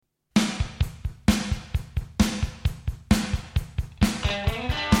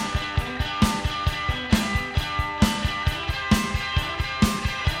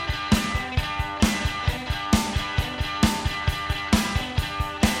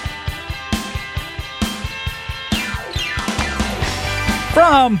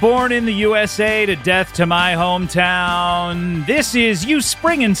From born in the USA to death to my hometown, this is You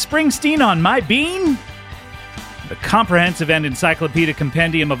Springin' Springsteen on My Bean, the comprehensive and encyclopedic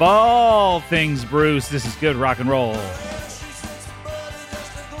compendium of all things Bruce. This is good rock and roll.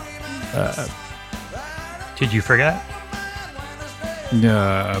 Did you forget?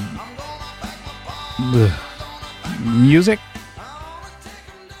 Music?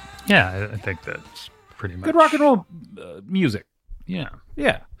 Yeah, I think that's pretty much Good rock and roll music. Yeah.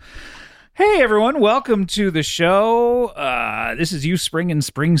 Yeah. Hey, everyone. Welcome to the show. This is You Springin'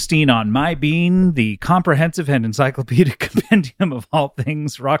 Springsteen on My Bean, the comprehensive and encyclopedic compendium of all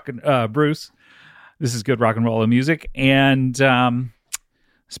things rock and Bruce. This is good rock and roll music. And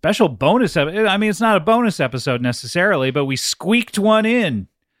special bonus. I mean, it's not a bonus episode necessarily, but we squeaked one in.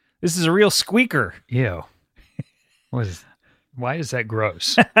 This is a real squeaker. Ew. Why is that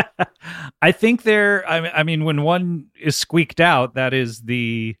gross? I think I mean, when one is squeaked out, that is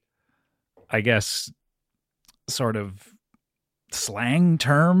the, I guess, sort of slang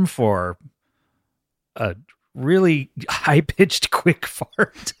term for a really high-pitched, quick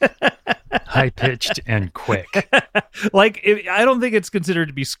fart. High-pitched and quick. I don't think it's considered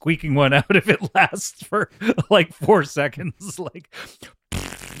to be squeaking one out if it lasts for like 4 seconds. Like,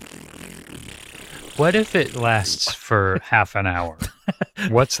 what if it lasts for half an hour?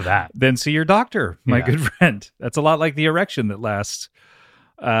 What's that? Then see your doctor, my good friend. That's a lot like the erection that lasts,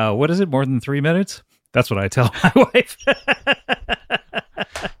 what is it, more than 3 minutes? That's what I tell my wife.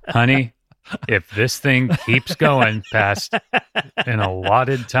 Honey, if this thing keeps going past an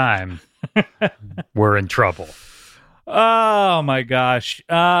allotted time, we're in trouble. Oh my gosh.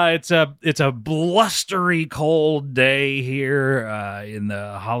 It's a blustery cold day here in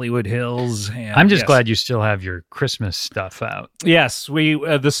the Hollywood Hills. And I'm just glad you still have your Christmas stuff out. Yes,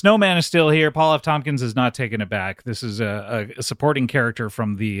 the snowman is still here. Paul F. Tompkins has not taken it back. This is a supporting character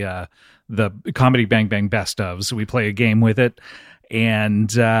from the Comedy Bang Bang Best Ofs. So we play a game with it. And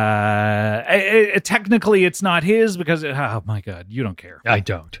technically it's not his because, oh my God, you don't care. I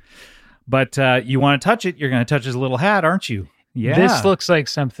don't. But you want to touch it, you're going to touch his little hat, aren't you? Yeah. This looks like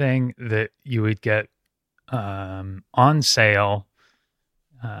something that you would get on sale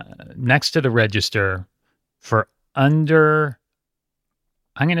next to the register for under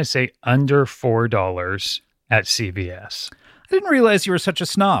 $4 at CVS. I didn't realize you were such a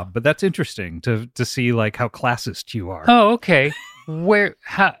snob, but that's interesting to see like how classist you are. Oh, okay.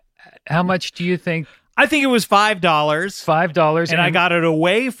 How much do you think? I think it was $5. $5. And I got it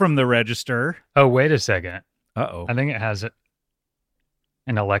away from the register. Oh, wait a second. Uh-oh. I think it has an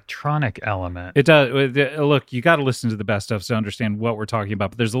electronic element. It does. Look, you got to listen to the best of to understand what we're talking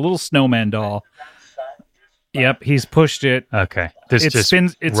about. But there's a little snowman doll. Yep, he's pushed it. Okay. This just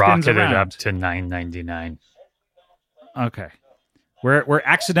spins rocketed around. up to $9.99. Okay. We're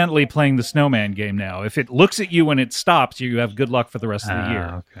accidentally playing the snowman game now. If it looks at you when it stops, you have good luck for the rest of the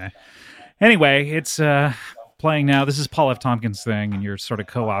year. Okay. Anyway, it's playing now. This is Paul F. Tompkins' thing, and you're sort of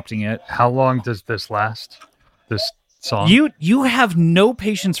co-opting it. How long does this last? This song? You have no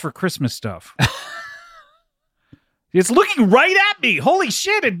patience for Christmas stuff. It's looking right at me. Holy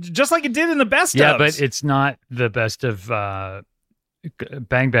shit! Just like it did in the best of. Yeah, but it's not the best of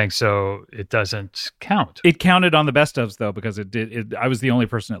Bang Bang, so it doesn't count. It counted on the best ofs though, because it did. I was the only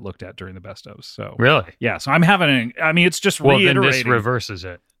person it looked at during the best ofs. So really, yeah. So I'm having. It's just reiterating. Then this reverses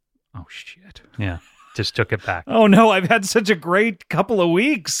it. Oh shit! Yeah, just took it back. Oh no! I've had such a great couple of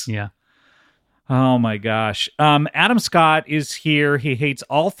weeks. Yeah. Oh my gosh. Adam Scott is here. He hates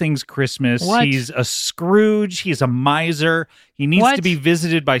all things Christmas. What? He's a Scrooge. He's a miser. He needs to be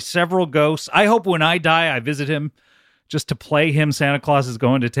visited by several ghosts. I hope when I die, I visit him just to play him Santa Claus is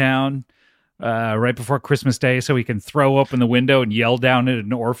going to town right before Christmas Day so he can throw open the window and yell down at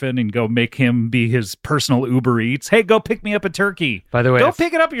an orphan and go make him be his personal Uber Eats. Hey, go pick me up a turkey. By the way, go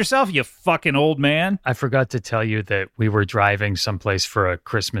pick it up yourself, you fucking old man. I forgot to tell you that we were driving someplace for a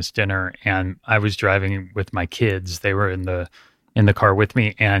Christmas dinner, and I was driving with my kids. They were in the car with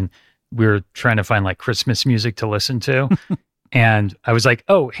me, and we were trying to find like Christmas music to listen to. And I was like,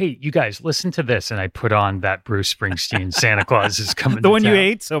 oh, hey, you guys, listen to this. And I put on that Bruce Springsteen, Santa Claus is coming the one town. You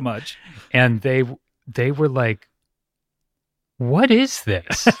ate so much. And they were like, what is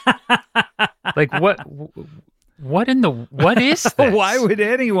this? Like, what is this? Why would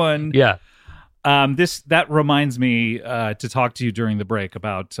anyone? Yeah. That reminds me to talk to you during the break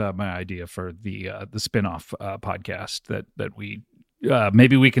about my idea for the spinoff podcast that we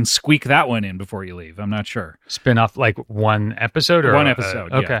maybe we can squeak that one in before you leave. I'm not sure. Spin off like one episode or one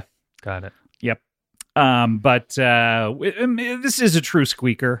episode. Okay, yeah. got it. Yep. But this is a true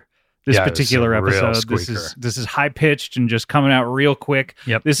squeaker. This Yeah, particular it's a real episode. squeaker. This is high pitched and just coming out real quick.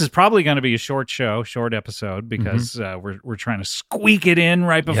 Yep. This is probably going to be a short episode because we're trying to squeak it in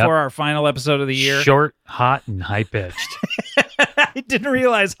right before our final episode of the year. Short, hot, and high pitched. I didn't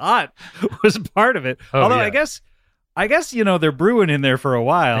realize hot was part of it. Oh, Although yeah. I guess they're brewing in there for a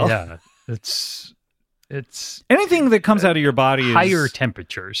while. Yeah, it's Anything that comes out of your body higher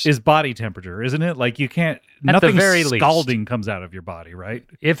temperatures. is body temperature, isn't it? Like you can't. At the nothing very least. scalding comes out of your body, right?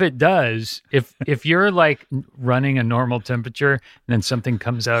 If it does, if you're like running a normal temperature and then something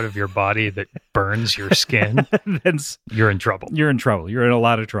comes out of your body that burns your skin, Then you're in trouble. you're in trouble. You're in a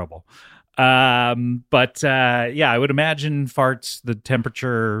lot of trouble. I would imagine farts. The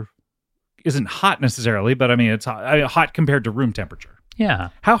temperature isn't hot necessarily, but I mean it's hot compared to room temperature. Yeah,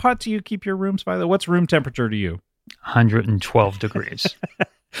 How hot do you keep your rooms, by the way? What's room temperature to you? 112 degrees.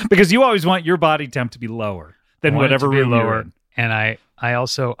 Because you always want your body temp to be lower than I want it whatever to be room you're lower. in. And I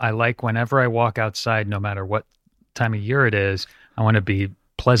also like whenever I walk outside, no matter what time of year it is, I want to be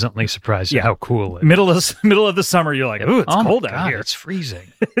pleasantly surprised at how cool it is. Middle of the summer, you're like, ooh, it's Oh my cold out God, here. It's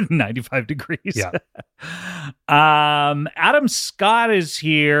freezing. 95 degrees. Yeah. Adam Scott is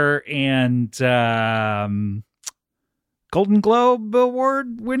here, and Golden Globe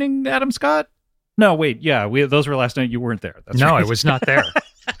Award winning Adam Scott. No, wait, yeah, those were last night. You weren't there. That's No, right. I was not there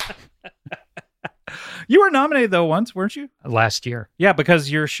You were nominated though once, weren't you? last year. Yeah,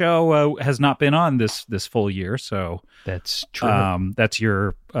 because your show has not been on this full year, so That's true. that's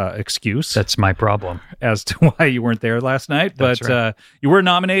your excuse That's my problem. as to why you weren't there last night. That's But right. you were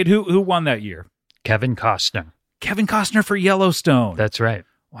nominated. Who won that year? Kevin Costner. Kevin Costner for Yellowstone. That's right.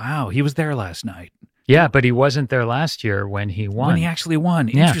 Wow, he was there last night Yeah, but he wasn't there last year when he won. when he actually won.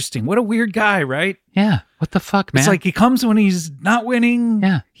 Yeah. Interesting. What a weird guy, right? Yeah. What the fuck, man? It's like he comes when he's not winning.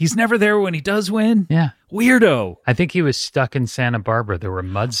 Yeah. He's never there when he does win. Yeah. Weirdo. I think he was stuck in Santa Barbara. There were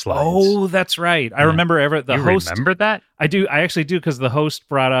mudslides. Oh, that's right. I remember the you host. remember that? I do. I actually do, because the host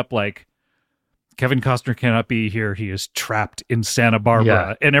brought up like, Kevin Costner cannot be here. He is trapped in Santa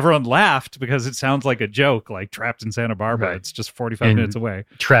Barbara. And everyone laughed because it sounds like a joke, like trapped in Santa Barbara. Right. It's just 45 minutes away.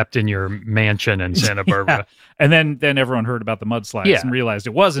 Trapped in your mansion in Santa Barbara. And then everyone heard about the mudslides Yeah. and realized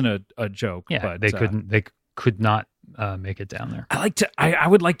it wasn't a joke. Yeah, but they could not make it down there. I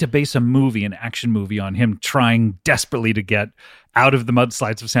would like to base an action movie on him trying desperately to get out of the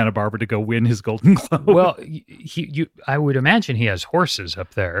mudslides of Santa Barbara to go win his Golden Globe. Well, I would imagine he has horses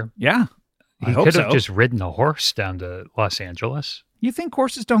up there. yeah. He I hope could have so. just ridden a horse down to Los Angeles. You think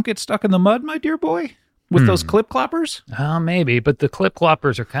horses don't get stuck in the mud, my dear boy? With those clip cloppers? Maybe, but the clip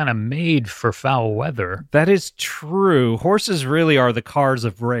cloppers are kind of made for foul weather. That is true. Horses really are the cars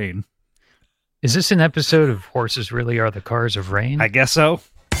of rain. Is this an episode of Horses Really Are the Cars of Rain? I guess so.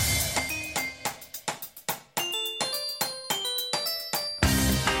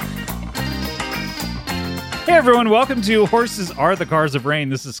 Hey everyone, welcome to Horses Are the Cars of Rain.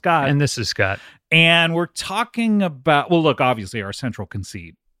 This is Scott. And this is Scott. And we're talking about, well, look, obviously our central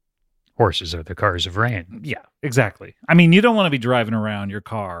conceit. Horses are the cars of rain. Yeah, exactly. I mean, you don't want to be driving around your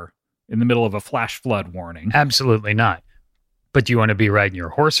car in the middle of a flash flood warning. Absolutely not. But do you want to be riding your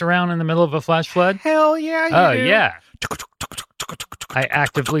horse around in the middle of a flash flood? Hell yeah, you Oh, do. yeah. I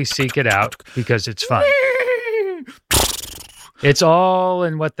actively seek it out because it's fun. It's all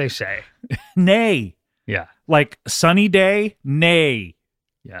in what they say. Nay. Yeah. Like sunny day, nay.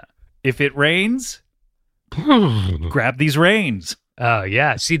 Yeah. If it rains, grab these reins. Oh,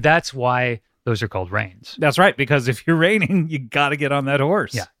 yeah. See, that's why those are called reins. That's right, because if you're raining, you got to get on that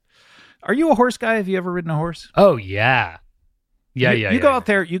horse. Yeah. Are you a horse guy? Have you ever ridden a horse? Oh, yeah. Yeah, You go out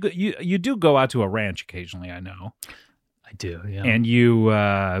there. You do go out to a ranch occasionally, I know, I do, yeah. and you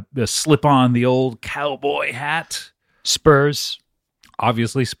slip on the old cowboy hat. Spurs.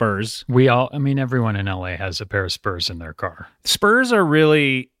 Obviously, spurs. Everyone in LA has a pair of Spurs in their car. Spurs are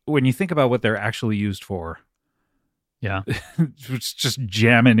really, when you think about what they're actually used for, Yeah. it's just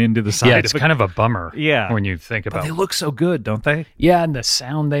jamming into the side. Yeah, it's kind of a bummer. Yeah. When you think But about they it. look so good, don't they? Yeah, and the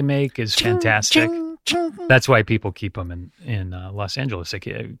sound they make is fantastic. Ching, ching, ching. That's why people keep them in Los Angeles. They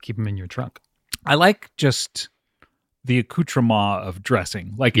keep them in your trunk. I like just the accoutrement of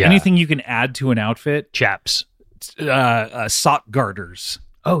dressing, like Yeah. anything you can add to an outfit. Chaps. Sock garters.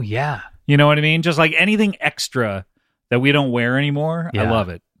 Oh, yeah. You know what I mean? Just like anything extra that we don't wear anymore. I Yeah. love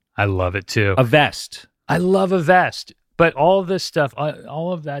it. I love it too. A vest. I love a vest. But all this stuff,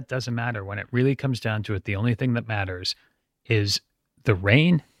 all of that doesn't matter. When it really comes down to it, the only thing that matters is the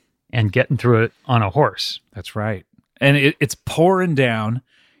rain and getting through it on a horse. That's right. And it's pouring down,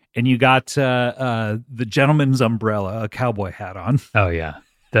 and you got the gentleman's umbrella, a cowboy hat on. Oh, yeah.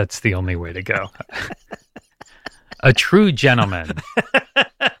 That's the only way to go. A true gentleman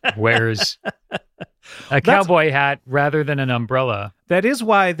wears a cowboy hat rather than an umbrella. That is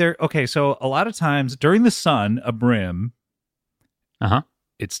why they're okay. So a lot of times during the sun, a brim.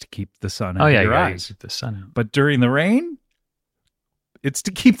 It's to keep the sun out of your eyes. Keep the sun out. But during the rain, it's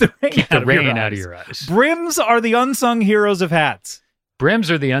to keep the rain, out of your eyes. Brims are the unsung heroes of hats.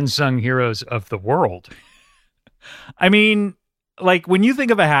 Brims are the unsung heroes of the world. I mean, like when you think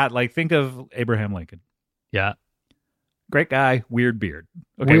of a hat, like think of Abraham Lincoln. Yeah. Great guy, weird beard.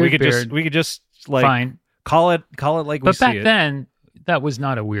 Okay, weird we could beard. just like Fine. call it like we see it. But back then, that was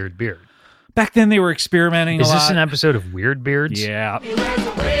not a weird beard. Back then they were experimenting a lot. Is this an episode of Weird Beards? Yeah. He wears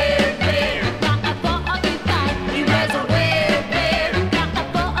a weird beard, not a foggy fine. He wears a weird beard, not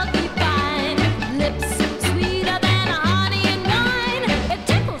a foggy fine. Lips sweeter than honey and wine. It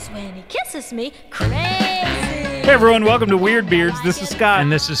tickles when he kisses me, crazy. Hey everyone, welcome to Weird Beards. This is Scott.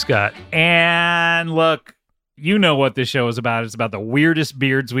 And this is Scott. And look, you know what this show is about. It's about the weirdest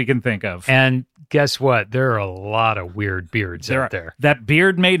beards we can think of. And guess what? There are a lot of weird beards out there. That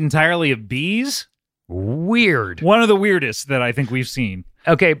beard made entirely of bees? Weird. One of the weirdest that I think we've seen.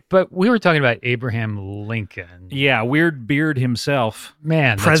 Okay, but we were talking about Abraham Lincoln. Yeah, weird beard himself.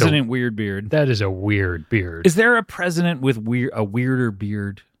 Man, President Weird Beard. That is a weird beard. Is there a president with a weirder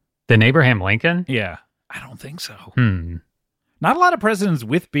beard than Abraham Lincoln? Yeah, I don't think so. Not a lot of presidents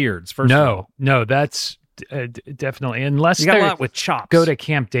with beards. First of all. No, that's definitely, unless you got a lot with chops. Go to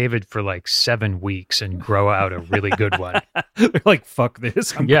Camp David for like 7 weeks and grow out a really good one. They're like, fuck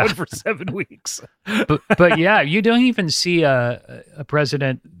this. I'm going for 7 weeks. but yeah, you don't even see a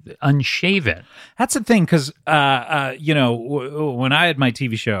president unshaven. That's the thing, because when I had my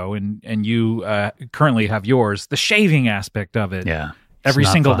TV show and you currently have yours, the shaving aspect of it, every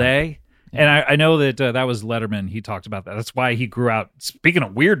single day. And I know that that was Letterman. He talked about that. That's why he grew out. Speaking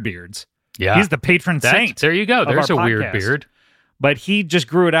of weird beards. Yeah. He's the patron saint. There you go. There's a weird beard. But he just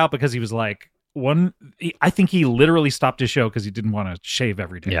grew it out because he was like, I think he literally stopped his show because he didn't want to shave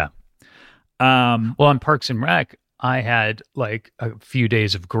every day. Yeah. Well, on Parks and Rec, I had like a few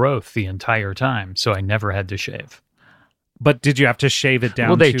days of growth the entire time, so I never had to shave. But did you have to shave it down?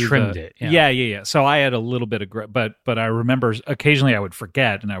 Well, they trimmed it. Yeah. So I had a little bit of growth, but I remember occasionally I would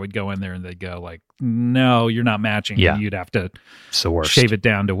forget, and I would go in there, and they'd go like, "No, you're not matching." Yeah, and you'd have to it's the worst. Shave it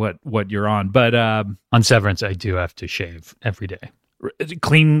down to what you're on. But on Severance, I do have to shave every day,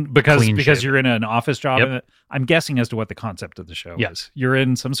 clean because shave. you're in an office job. Yep. I'm guessing as to what the concept of the show is. You're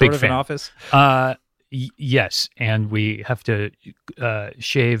in some Big sort of fan. an office. Yes, and we have to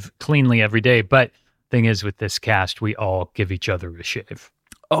shave cleanly every day, but. Thing is, with this cast, we all give each other a shave.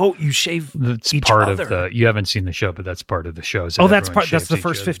 Oh, you shave that's each part other. Of the. You haven't seen the show, but that's part of the show. That's the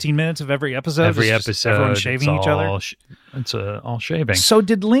first 15 minutes of every episode. Every episode, everyone shaving each other. It's all shaving. So,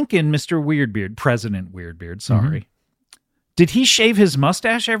 did Lincoln, Mr. Weirdbeard, President Weirdbeard, sorry, did he shave his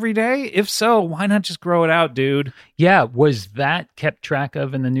mustache every day? If so, why not just grow it out, dude? Yeah, was that kept track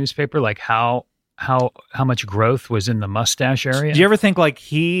of in the newspaper? Like how much growth was in the mustache area? Do you ever think like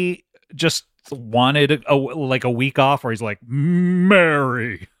he just wanted a week off where he's like,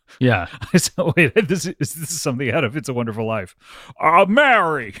 Mary. Yeah. So wait, this is something out of It's a Wonderful Life.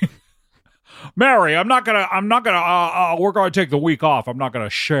 Mary, we're gonna take the week off. I'm not gonna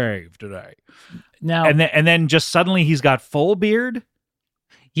shave today. Now and then just suddenly he's got full beard.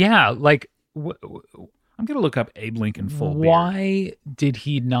 Yeah, like I'm gonna look up Abe Lincoln full beard. Why did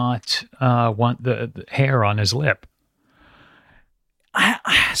he not want the hair on his lip?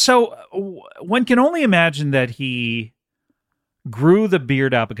 So one can only imagine that he grew the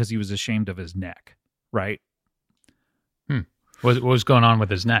beard out because he was ashamed of his neck, right? What was going on with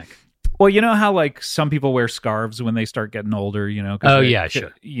his neck? Well, you know how like some people wear scarves when they start getting older, you know?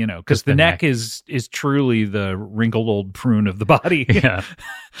 Sure. You know, because the neck is truly the wrinkled old prune of the body. Yeah,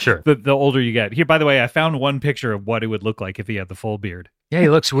 sure. The older you get. Here, by the way, I found one picture of what it would look like if he had the full beard. Yeah, he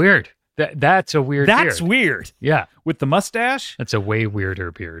looks weird. That's a weird beard. That's weird. Yeah. With the mustache? That's a way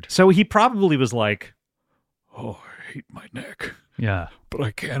weirder beard. So he probably was like, oh, I hate my neck. Yeah. But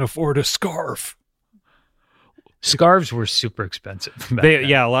I can't afford a scarf. Scarves were super expensive.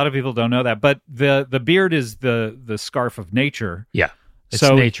 Yeah, a lot of people don't know that. But the beard is the scarf of nature. Yeah. It's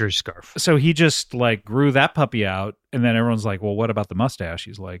nature's scarf. So he just like grew that puppy out, and then everyone's like, well, what about the mustache?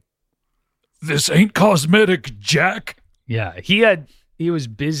 He's like, this ain't cosmetic, Jack. Yeah. He was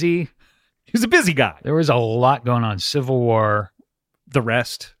busy. He was a busy guy. There was a lot going on. Civil War. The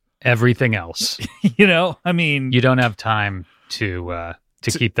rest. Everything else. You know, I mean. You don't have time to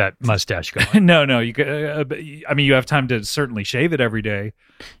keep that mustache going. No. You could, you have time to certainly shave it every day,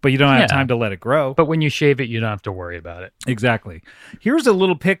 but you don't have time to let it grow. But when you shave it, you don't have to worry about it. Exactly. Here's a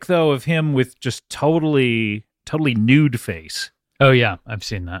little pic, though, of him with just totally nude face. Oh, yeah. I've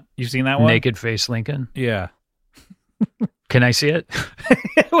seen that. You've seen that one? Naked Face Lincoln. Yeah. Can I see it?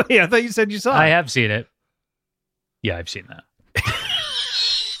 Wait, I thought you said you saw I it. have seen it. Yeah, I've seen that.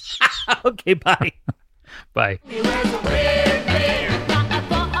 Okay, bye. Bye. He was a weird bear, not a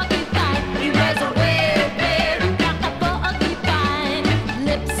foggy fight. He was a weird bear, not a foggy fight.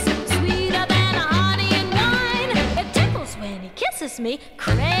 Lips sweeter than honey and wine. It tickles when he kisses me,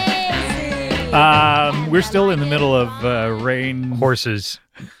 crazy. We're still in the middle of Rain. Horses.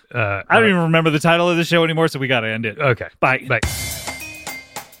 I don't even remember the title of the show anymore, so we got to end it. Okay. Bye. Bye.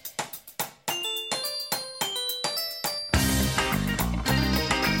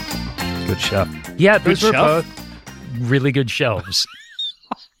 Good shelf. Yeah, Good those were shelf? both really good shelves.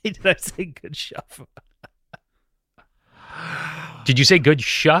 Did I say good shelf? Did you say good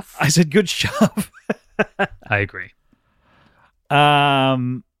shuff? I said good shelf. I agree.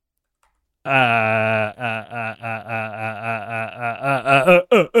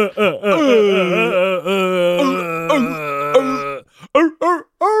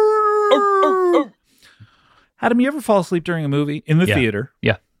 Adam, you ever fall asleep during a movie in the Yeah. theater?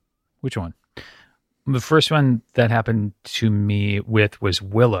 Yeah. Which one? The first one that happened to me with was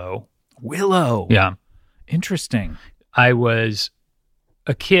Willow. Willow. Yeah. Interesting. I was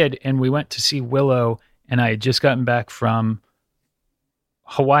a kid and we went to see Willow, and I had just gotten back from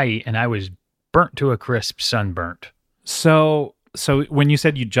Hawaii and I was burnt to a crisp, sunburnt. So when you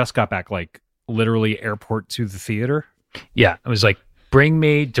said you just got back, like literally airport to the theater? Yeah. It was like, bring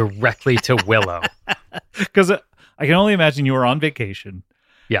me directly to Willow. Because I can only imagine you were on vacation.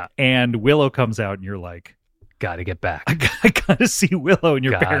 Yeah. And Willow comes out and you're like, Got to get back. I gotta see Willow, and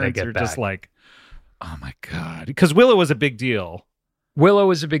your Gotta parents get are just back. like, oh my God. Because Willow was a big deal. Willow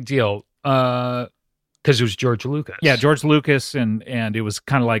was a big deal because it was George Lucas. Yeah, George Lucas, and it was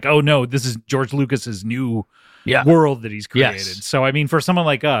kind of like, oh no, this is George Lucas's new Yeah. world that he's created. Yes. So I mean, for someone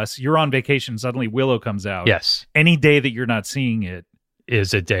like us, you're on vacation, suddenly Willow comes out. Yes. Any day that you're not seeing it.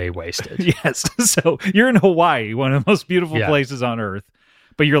 Is a day wasted. Yes. So you're in Hawaii, one of the most beautiful Yeah. places on earth.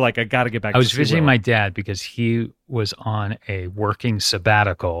 But you're like, I got to get back I to was see visiting Willow. my dad because he was on a working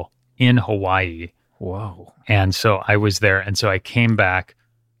sabbatical in Hawaii. Whoa. And so I was there. And so I came back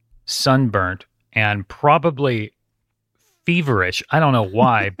sunburnt and probably feverish. I don't know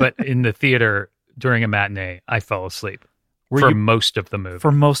why, but in the theater during a matinee, I fell asleep for you- most of the movie.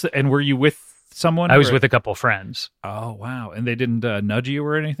 For most, and were you with someone? I was or- with a couple friends. Oh, wow. And they didn't nudge you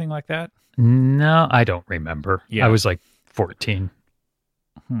or anything like that? No, I don't remember. Yeah. I was like 14,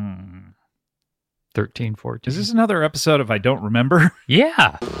 13, 14. Is this another episode of I Don't Remember?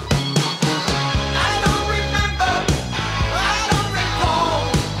 Yeah.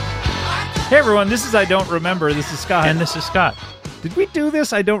 Hey, everyone. This is I Don't Remember. This is Scott. And this is Scott. Did we do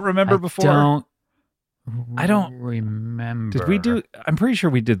this? I don't remember before. I I don't- remember. Did we do? I'm pretty sure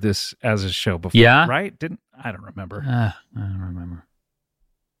we did this as a show before. Yeah? Right? Didn't? I don't remember. I don't remember.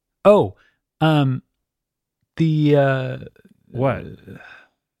 Oh, the What?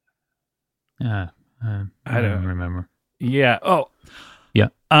 I I don't- don't remember. Yeah. Oh. Yeah.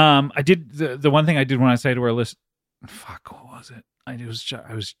 I did the one thing I did when I say to our list. Fuck. What was it? I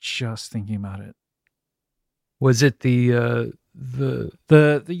was just thinking about it. Was it the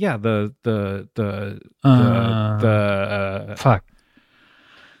fuck?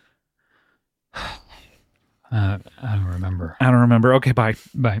 I don't remember. I don't remember. Okay, bye.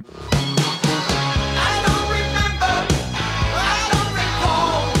 Bye.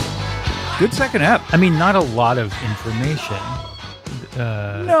 Good second app. I mean, not a lot of information.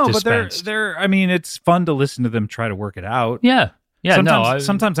 No, but dispensed. they're. I mean, it's fun to listen to them try to work it out. Yeah. Sometimes,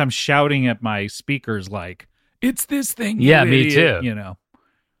 sometimes I'm shouting at my speakers like, "It's this thing." you Yeah, me idiot," too. You know.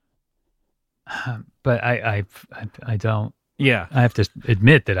 But I don't. Yeah. I have to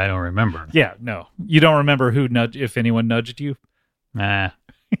admit that I don't remember. Yeah. No, you don't remember who if anyone nudged you. Nah.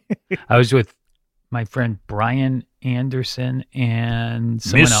 I was with my friend Brian Anderson and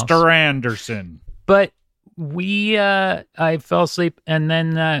someone else. Mr. Anderson. But I fell asleep, and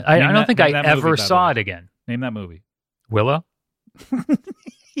then I Name don't that- think name I that movie, ever by the saw way. it again. Name that movie. Willow?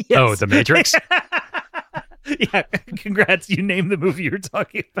 Yes. Oh, The Matrix? Yeah. Congrats. You named the movie you were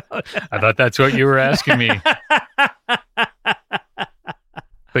talking about. I thought that's what you were asking me.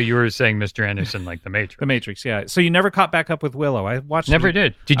 But you were saying Mr. Anderson like The Matrix. The Matrix. Yeah. So you never caught back up with Willow. I watched. Never it.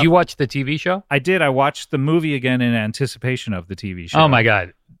 did. Did you watch the TV show? I did. I watched the movie again in anticipation of the TV show. Oh, my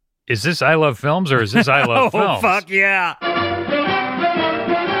God. Is this I Love Films or is this I Love Films? Oh, fuck yeah.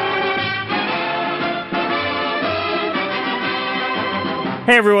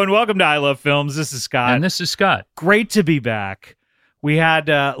 Hey, everyone. Welcome to I Love Films. This is Scott. And this is Scott. Great to be back. We had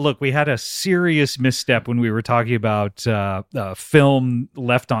we had a serious misstep when we were talking about film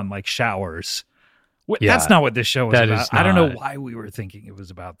left on like showers. Yeah, That's not what this show was that about. is I don't know not. why we were thinking it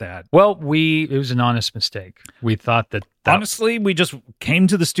was about that. Well, it was an honest mistake. We thought that Honestly, we just came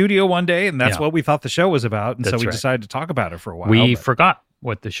to the studio one day, and that's Yeah. what we thought the show was about, and so That's we right. decided to talk about it for a while. we but- forgot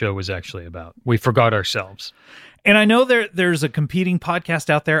what the show was actually about. We forgot ourselves. And I know there's a competing podcast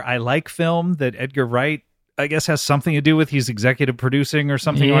out there, I Like Film, that Edgar Wright, I guess, has something to do with. He's executive producing or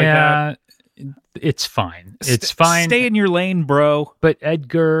something like that. It's fine. It's fine. Stay in your lane, bro. But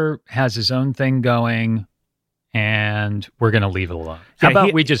Edgar has his own thing going, and we're going to leave it alone. How Yeah,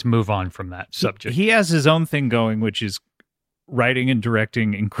 about we just move on from that subject? He has his own thing going, which is writing and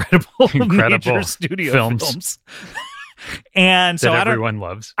directing incredible major studio films. And so that everyone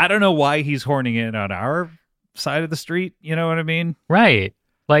loves. I don't know why he's horning in on our side of the street. You know what I mean? Right.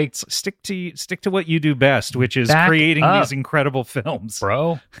 Like, Stick to what you do best, which is Back creating up. these incredible films.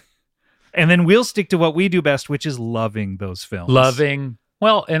 bro, And then we'll stick to what we do best, which is loving those films.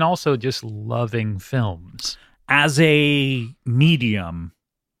 and also just loving films. As a medium.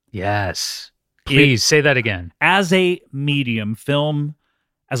 Yes. Please say that again. As a medium, film,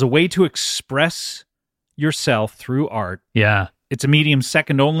 as a way to express yourself through art. Yeah. It's a medium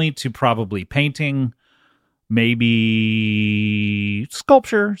second only to probably painting. Maybe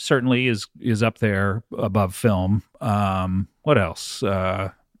sculpture certainly is up there above film. What else?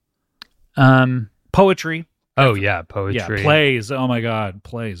 Poetry. Oh, yeah. Yeah, Poetry. plays. Oh my God,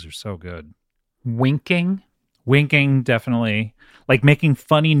 plays are so good. Winking. Winking, definitely. Like making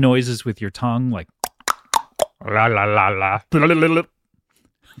funny noises with your tongue, like La, la, la, la.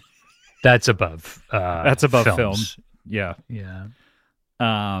 That's above. that's above films. film. Yeah. Yeah.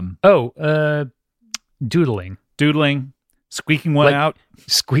 Um, Doodling. doodling, squeaking one Like- out,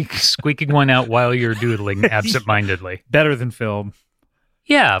 Squeaking one out while you're doodling absentmindedly. better than film.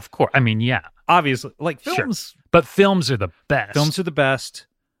 Yeah, of course. I mean, yeah. Obviously, like Sure. films. But films are the best. Films are the best.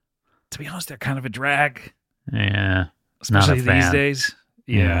 To be honest, they're kind of a drag, Yeah. especially Not a these fan. days.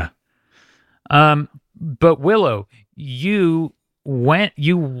 Yeah. But Willow, you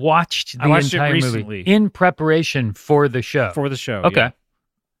watched the I watched it entire recently. movie in preparation for the show. For the show. Okay. yeah.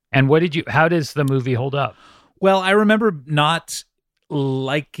 And how does the movie hold up? Well, I remember not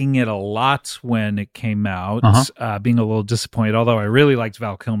liking it a lot when it came out, being a little disappointed. Although I really liked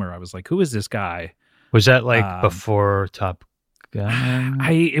Val Kilmer, I was like, "Who is this guy?" Was that like before Top Gun?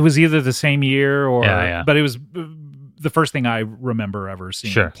 It was either the same year or, Yeah. but it was the first thing I remember ever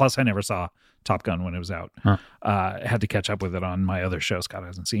seeing. Sure. Plus, I never saw Top Gun when it was out. Huh. Had to catch up with it on my other show Scott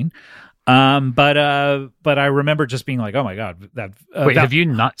hasn't seen. But I remember just being like, "Oh my God!" Wait, have you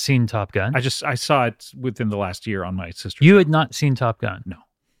not seen Top Gun? I saw it within the last year on my sister's. You had not seen Top Gun? No.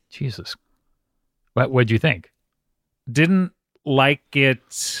 Jesus. What'd you think? Didn't like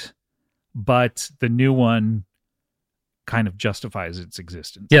it, but the new one kind of justifies its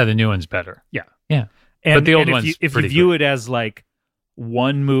existence. Yeah, the new one's better. Yeah. Yeah. And, But the old and one's if you pretty view it as like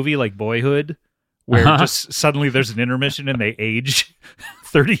one movie, like Boyhood, where just suddenly there's an intermission and they age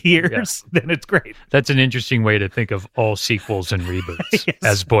 30 years, then it's great. That's an interesting way to think of all sequels and reboots Yes.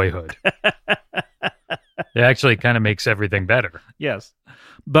 as Boyhood. It actually kind of makes everything better. Yes.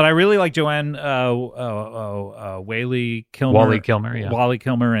 But I really like Joanne Whaley Kilmer. Wally Kilmer, yeah. Wally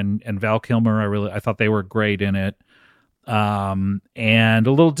Kilmer and Val Kilmer. I thought they were great in it. And a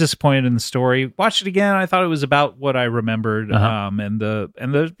little disappointed in the story. Watched it again. I thought it was about what I remembered. And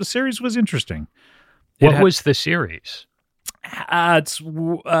the series was interesting. What was the series? It's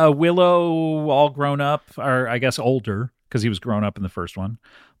Willow all grown up, or I guess older, because he was grown up in the first one.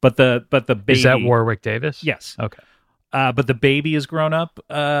 But the baby, Is that Warwick Davis? Yes. Okay. But the baby is grown up.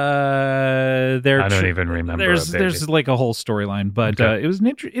 I don't even remember. There's like a whole storyline, but Okay. it was an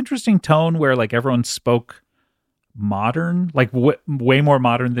interesting tone where like everyone spoke modern, like way more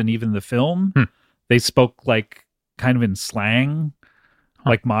modern than even the film. They spoke like kind of in slang,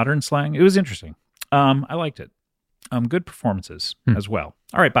 like modern slang. It was interesting. I liked it. Good performances as well.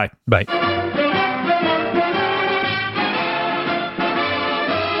 All right, bye. Bye.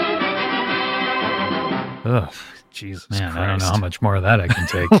 Ugh, Jesus man, Christ. I don't know how much more of that I can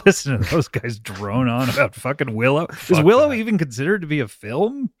take. Listen to those guys drone on about fucking Willow. Is Willow even considered to be a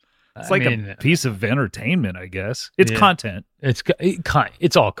film? It's like a piece of entertainment, I guess. It's content.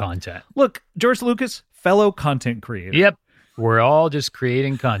 It's all content. Look, George Lucas, fellow content creator. Yep. We're all just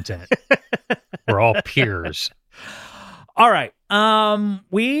creating content. We're all peers. All right.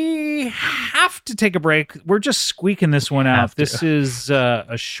 We have to take a break. We're just squeaking this one out. This is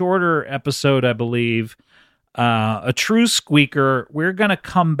a shorter episode, I believe. A true squeaker. We're going to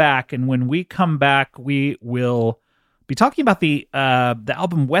come back. And when we come back, we will be talking about the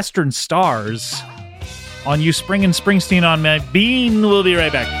album Western Stars on You Springin' Springsteen on My Bean. We'll be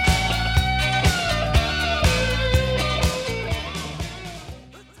right back.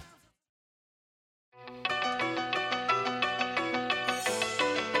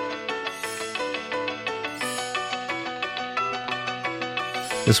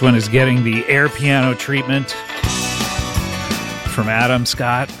 This one is getting the air piano treatment from Adam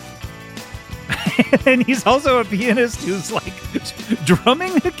Scott. And he's also a pianist who's like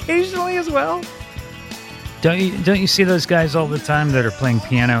drumming occasionally as well. Don't you see those guys all the time that are playing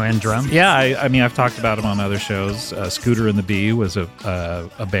piano and drums? Yeah, I mean, I've talked about him on other shows. Scooter and the Bee was a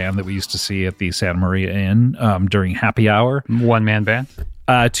band that we used to see at the Santa Maria Inn during happy hour. One-man band?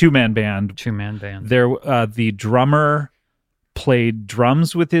 Two-man band. Two-man band. There, the drummer played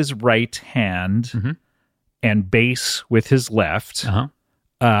drums with his right hand and bass with his left.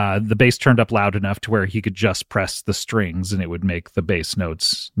 The bass turned up loud enough to where he could just press the strings and it would make the bass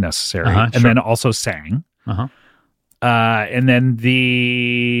notes necessary. And then also sang. And then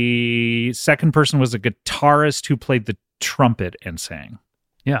the second person was a guitarist who played the trumpet and sang.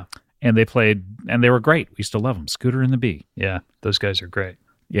 Yeah. And they were great. We used to love them. Scooter and the Bee. Yeah, those guys are great.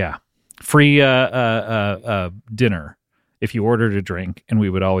 Yeah. Free dinner if you ordered a drink, and we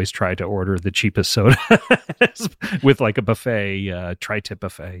would always try to order the cheapest soda with like a buffet, tri-tip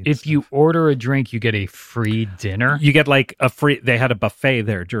buffet. If you order a drink, you get a free dinner? You get like they had a buffet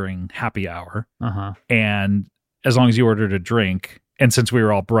there during happy hour. And as long as you ordered a drink, and since we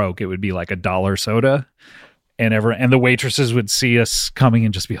were all broke, it would be like $1 soda. And the waitresses would see us coming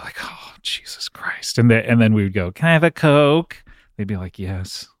and just be like, oh, Jesus Christ. And then we would go, can I have a Coke? They'd be like,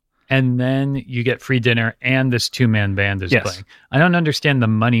 yes. And then you get free dinner, and this two-man band is playing. I don't understand the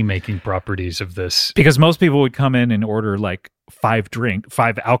money-making properties of this. Because most people would come in and order like 5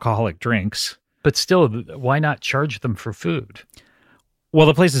 alcoholic drinks. But still, why not charge them for food? Well,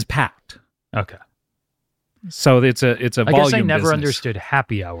 the place is packed. Okay. So it's a volume guess I never business. understood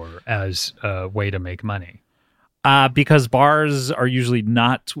happy hour as a way to make money. Because bars are usually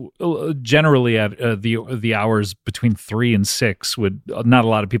not generally at the hours between 3 and 6 would not a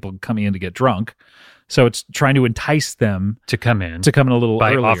lot of people coming in to get drunk. So it's trying to entice them to come in a little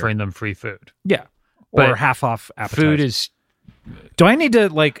by earlier. Offering them free food. Yeah. But or half off appetizers. Food is. Do I need to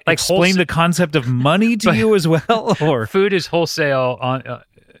like explain the concept of money to you as well? Or food is wholesale on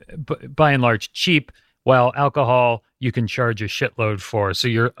by and large cheap, while alcohol you can charge a shitload for, so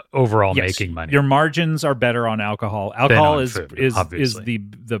you're overall making money. Your margins are better on alcohol. Alcohol is food,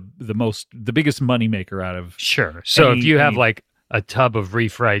 the biggest money maker out of So if you have like a tub of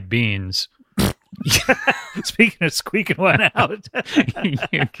refried beans, speaking of squeaking one out,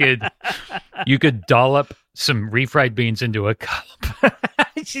 you could dollop some refried beans into a cup.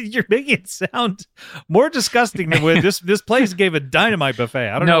 You're making it sound more disgusting than when this place gave a dynamite buffet.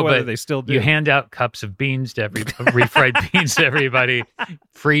 I don't know whether they still do. You hand out cups of beans to refried beans to everybody,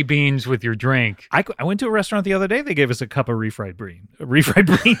 free beans with your drink. I went to a restaurant the other day. They gave us a cup of refried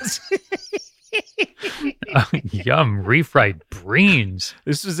beans. Yum, refried beans.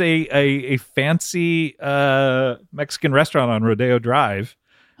 This is a fancy Mexican restaurant on Rodeo Drive,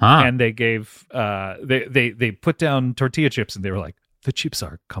 and they gave they put down tortilla chips, and they were like, the chips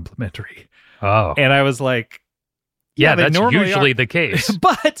are complimentary. Oh, and I was like, yeah, that's usually the case.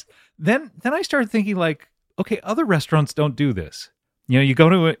 But then I started thinking like, okay, other restaurants don't do this. You know, you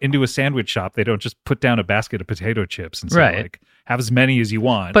go into a sandwich shop, they don't just put down a basket of potato chips and say like, have as many as you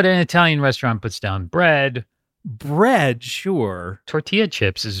want. But an Italian restaurant puts down bread. Bread, sure. Tortilla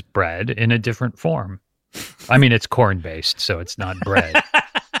chips is bread in a different form. I mean, it's corn-based, so it's not bread.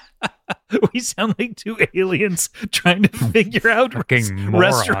 We sound like two aliens trying to figure out fucking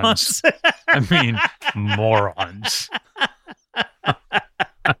restaurants. I mean, morons.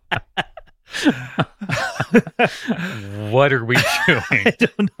 What are we doing? I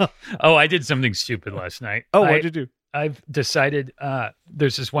don't know. Oh, I did something stupid last night. Oh, what did you do? I've decided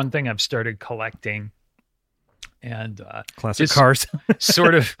there's this one thing I've started collecting, and classic cars.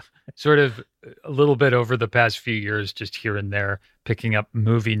 sort of a little bit over the past few years, just here and there, picking up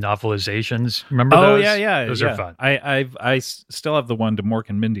movie novelizations. Remember those? Oh, yeah. Those are fun. I still have the one to Mork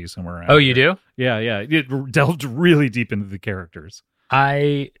and Mindy somewhere around. Oh, you do? Yeah. It delved really deep into the characters.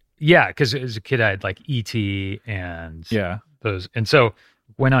 Because as a kid, I had like E.T. and those. And so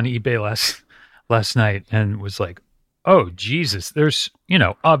went on eBay last night and was like, oh, Jesus, there's,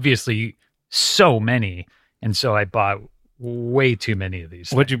 obviously so many. And so I bought way too many of these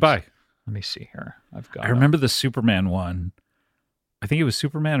things. What'd you buy? Let me see here. I remember the Superman one. I think it was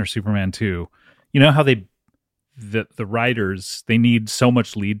Superman or Superman 2. You know how the writers, they need so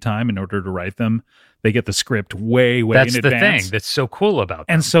much lead time in order to write them. They get the script way That's in the advance. thing that's so cool about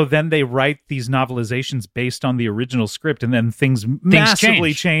them. And so then they write these novelizations based on the original script, and then things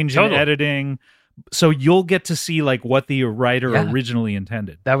massively change in Totally. editing. So you'll get to see like what the writer originally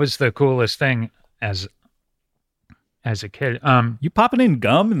intended. That was the coolest thing as a kid. You popping in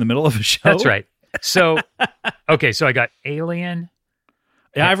gum in the middle of a show? That's right. So, okay, so I got Alien,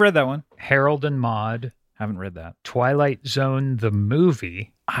 Yeah, I've read that one. Harold and Maude, Haven't read that. Twilight Zone, the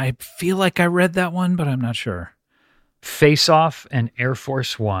movie, I feel like I read that one, but I'm not sure. Face Off, and Air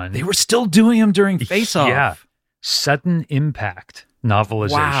Force One. They were still doing them during Face Off. Yeah. Sudden Impact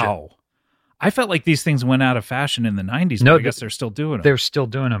novelization. Wow. I felt like these things went out of fashion in the 90s, No, but I guess they're still doing them. They're still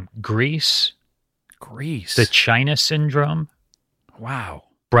doing them. Grease, Grease. The China Syndrome, Wow.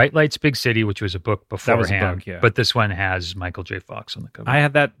 Bright Lights, Big City, which was a book That was a beforehand. book, yeah. But this one has Michael J. Fox on the cover. I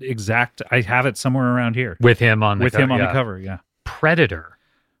had that exact. I have it somewhere around here with him on the with cover. him on yeah. the cover. Yeah. Predator.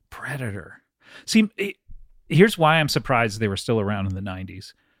 See, here's why I'm surprised they were still around in the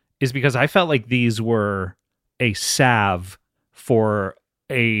 90s, is because I felt like these were a salve for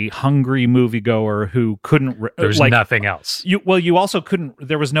a hungry moviegoer who couldn't. There's like nothing else. You also couldn't.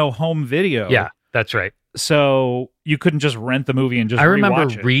 There was no home video. Yeah, that's right. So you couldn't just rent the movie and just. I remember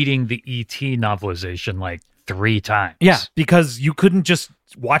rewatch it. reading the E.T. novelization like 3 times. Yeah, because you couldn't just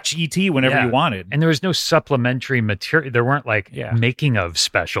watch ET whenever Yeah. you wanted. And there was no supplementary material. There weren't like Yeah. making of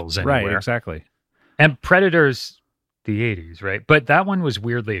specials anywhere. Right, exactly. And Predator's the 80s, right? But that one was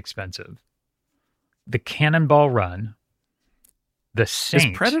weirdly expensive. The Cannonball Run, The Saint.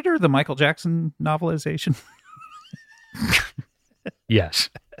 Is Predator the Michael Jackson novelization? Yes.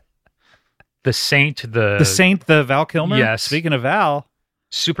 The Saint, The Saint, the Val Kilmer? Yes. Speaking of Val.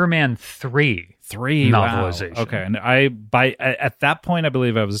 Superman 3. 3 Novelization. Wow. Okay, and at that point, I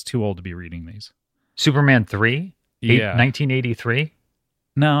believe I was too old to be reading these. Superman 3? Yeah. 1983?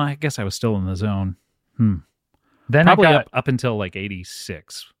 No, I guess I was still in the zone. Then Probably I got, up until like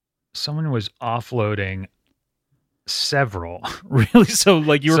 86. someone was offloading several. Really? So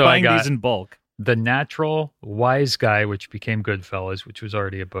like you were So I buying got- these in bulk. The Natural, Wise Guy, which became Goodfellas, which was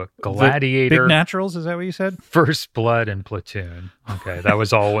already a book. Gladiator, Big Naturals, is that what you said? First Blood, and Platoon. Okay, that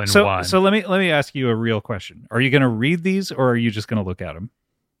was all in So one. so let me ask you a real question. Are you going to read these or are you just going to look at them?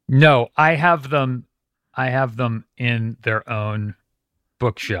 No, I have them in their own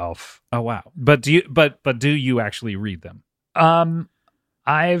bookshelf. Oh wow. But do you actually read them?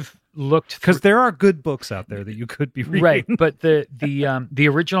 I've looked Because there are good books out there that you could be reading. right, but the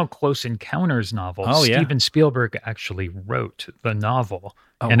original Close Encounters novel, Oh, yeah. Steven Spielberg actually wrote the novel,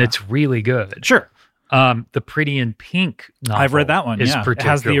 Oh, and wow. it's really good. Sure. The Pretty in Pink novel, I've read that one. Is Yeah. It has the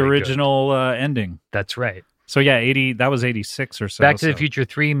particularly good. original ending. That's right. So yeah, 80. That was 86 or so. Back to the so- Future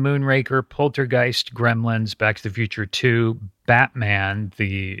 3, Moonraker, Poltergeist, Gremlins, Back to the Future 2, Batman,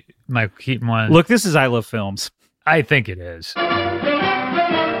 the Michael Keaton one. Look, this is I Love Films. I think it is.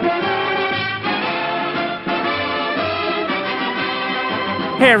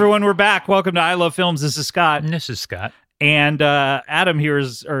 Hey everyone, we're back. Welcome to I Love Films. This is Scott, And this is Scott. and Adam here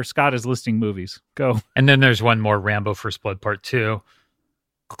Scott is listing movies. Go. And then there's one more, Rambo First Blood Part 2.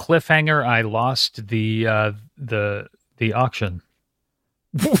 Cliffhanger, I lost the auction.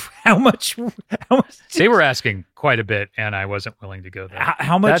 How much? They were asking quite a bit, and I wasn't willing to go there.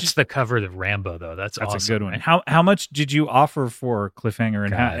 How much? That's the cover of Rambo, though. That's That's awesome. a good one. How much did you offer for Cliffhanger,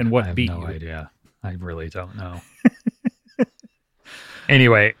 and God, and what I have beat no you? idea. I really don't know.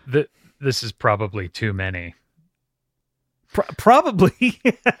 Anyway, this is probably too many. Probably.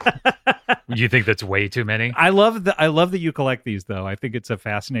 You think that's way too many? I love that you collect these, though. I think it's a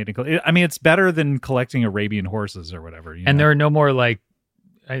fascinating. I mean, it's better than collecting Arabian horses or whatever. And there are no more like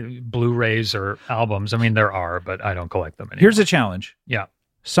Blu-rays or albums. I mean, there are, but I don't collect them anymore. Here's a challenge. Yeah.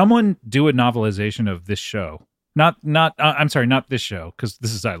 Someone do a novelization of this show. I'm sorry, not this show, because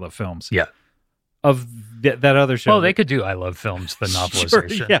this is I Love Films. Yeah. Of that other show. Well, they could do I Love Films, the Sure,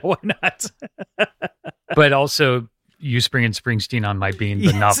 novelization. yeah, why not? But also You Springin Springsteen on My Bean, the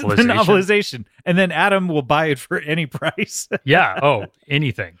Yes, novelization. The novelization. And then Adam will buy it for any price. Yeah. Oh,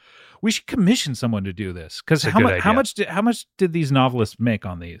 anything. We should commission someone to do this. Because That's a good how idea. much did these novelists make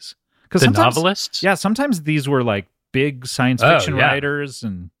on these? Because The novelists? Yeah, sometimes these were like big science fiction yeah. writers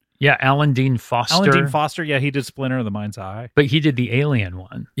and Yeah, Alan Dean Foster. Alan Dean Foster. Yeah, he did Splinter of the Mind's Eye. But he did the Alien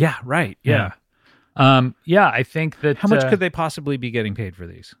one. Yeah, right. Yeah. Yeah, I think that... How much could they possibly be getting paid for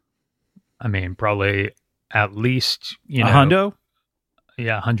these? I mean, probably at least, A hundo?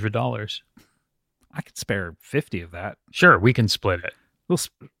 Yeah, $100. I could spare 50 of that. Sure, we can split it.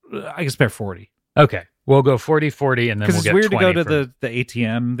 I can spare 40. Okay. We'll go 40-40, and then Because we'll it's get weird to 20 go to for- the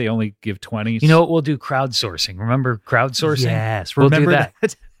ATM. They only give 20s. You know what? We'll do crowdsourcing. Remember crowdsourcing? Yes, We'll do remember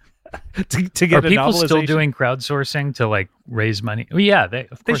that. to get Are a people still novelization? doing crowdsourcing to like raise money? Well, yeah, of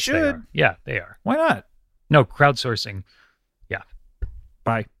course they should. are. Yeah, they are. Why not? No, crowdsourcing. Yeah.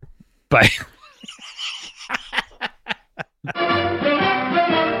 Bye. Bye.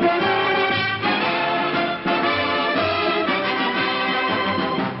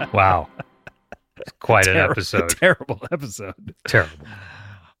 Wow. Quite an episode. Terrible episode. Terrible.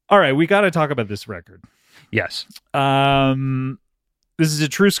 All right, we got to talk about this record. Yes. This is a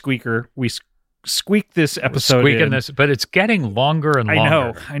true squeaker. We squeaked this episode Squeaking in. this, but it's getting longer and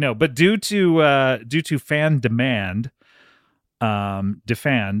longer. I know. But due to fan demand,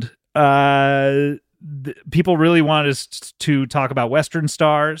 people really wanted us to talk about Western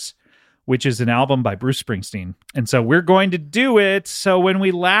Stars, which is an album by Bruce Springsteen, and so we're going to do it. So when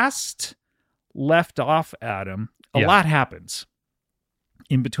we last left off, Adam, a lot happens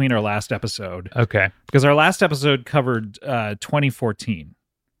in between our last episode. Okay. Because our last episode covered 2014.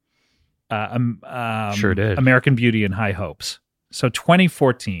 Sure did. American Beauty and High Hopes. So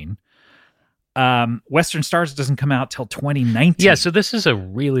 2014. Western Stars doesn't come out till 2019. Yeah, so this is a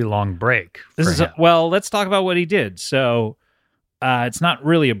really long break. Well, let's talk about what he did. So it's not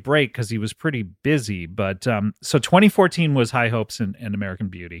really a break because he was pretty busy, but so 2014 was High Hopes and American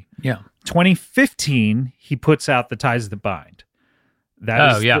Beauty. Yeah. 2015, he puts out The Ties That Bind.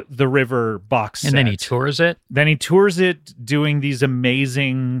 That is the River box set. And then he tours it? Then he tours it doing these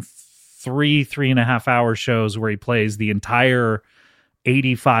amazing 3.5 hour shows where he plays the entire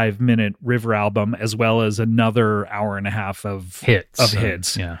 85-minute River album as well as another hour and a half of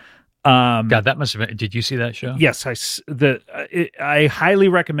hits. Yeah. God, that must have been. Did you see that show? Yes, I highly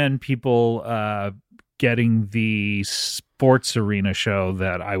recommend people getting the sports arena show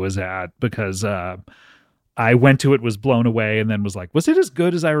that I was at because I went to it, was blown away, and then was like, was it as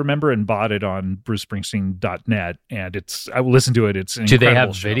good as I remember? And bought it on brucespringsteen.net, and I listened to it. It's an Do they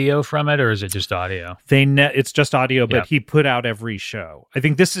incredible have show. video from it, or is it just audio? It's just audio, but Yeah. he put out every show. I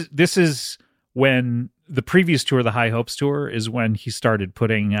think this is when the previous tour, the High Hopes tour, is when he started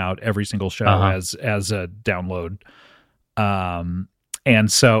putting out every single show as a download. And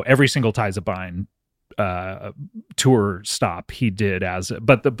so every single Ties That Bind tour stop he did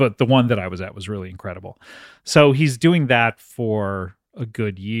but the one that I was at was really incredible. So he's doing that for a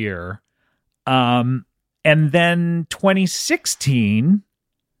good year. And then 2016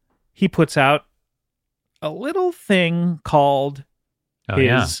 he puts out a little thing called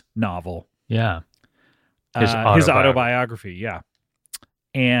his novel. Yeah. His autobiography. Yeah.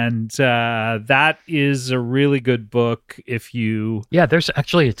 And that is a really good book if you... Yeah, there's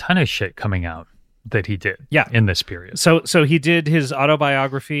actually a ton of shit coming out that he did in this period. So he did his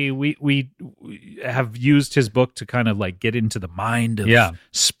autobiography. We have used his book to kind of like get into the mind of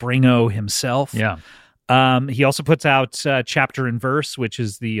Springo himself. Yeah. He also puts out Chapter and Verse, which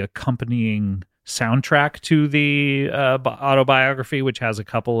is the accompanying soundtrack to the autobiography, which has a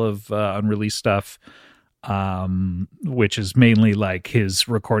couple of unreleased stuff, which is mainly like his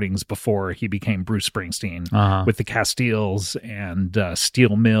recordings before he became Bruce Springsteen with the Castiles and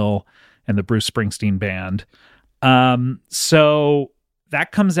Steel Mill and the Bruce Springsteen Band. So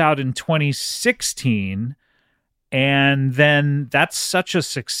that comes out in 2016, and then that's such a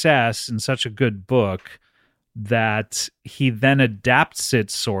success and such a good book that he then adapts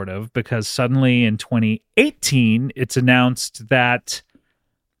it sort of, because suddenly in 2018 it's announced that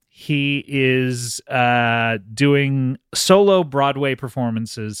he is doing solo Broadway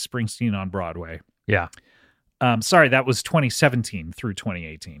performances, Springsteen on Broadway. Yeah. Sorry, that was 2017 through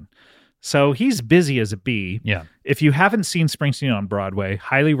 2018. So he's busy as a bee. Yeah. If you haven't seen Springsteen on Broadway,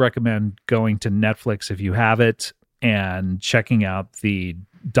 highly recommend going to Netflix if you have it and checking out the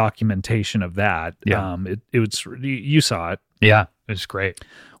documentation of that. Yeah. It was, you saw it. Yeah, it was great.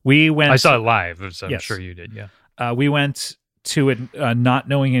 I saw it live, as I'm Yes. sure you did. Yeah. We went to it not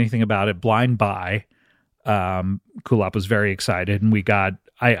knowing anything about it, blind buy. Kulop was very excited, and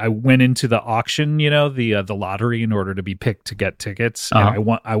I went into the auction, the lottery, in order to be picked to get tickets.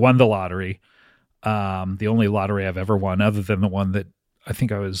 And I won the lottery. The only lottery I've ever won, other than the one that I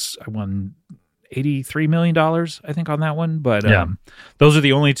won $83 million, I think, on that one. But those are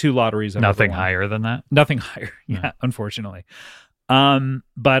the only two lotteries I've Nothing ever won. higher than that? Nothing higher. Yeah, unfortunately. But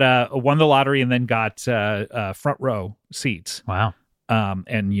won the lottery and then got front row seats. Wow.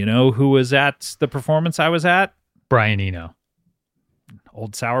 And you know who was at the performance I was at? Brian Eno.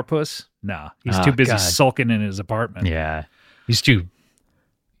 Old Sourpuss? Nah, he's too busy sulking in his apartment. Yeah. He's too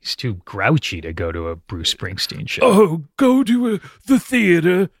grouchy to go to a Bruce Springsteen show. Oh, go to the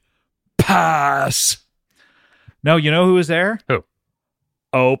theater. Pass. No, you know who was there? Who?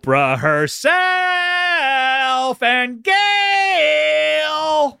 Oprah herself and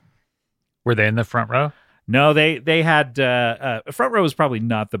Gail. Were they in the front row? No, they had front row was probably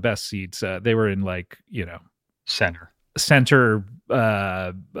not the best seats. They were in like, Center.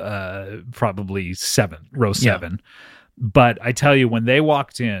 probably row 7. But I tell you, when they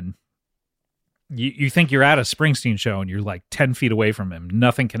walked in, you think you're at a Springsteen show and you're like 10 feet away from him.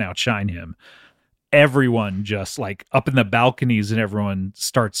 Nothing can outshine him. Everyone just like up in the balconies, and everyone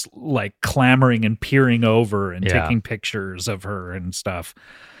starts like clamoring and peering over and taking pictures of her and stuff.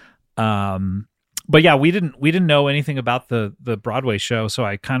 But yeah, we didn't know anything about the Broadway show, so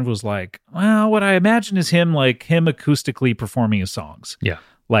I kind of was like, well, what I imagine is him acoustically performing his songs. Yeah.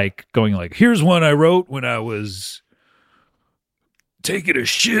 Like going like, here's one I wrote when I was taking a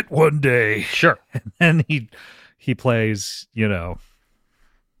shit one day. Sure. And he plays,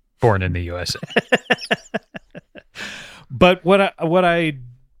 Born in the USA. But what I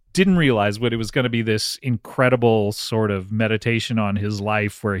didn't realize what it was going to be, this incredible sort of meditation on his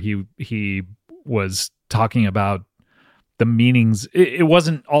life where he was talking about the meanings. It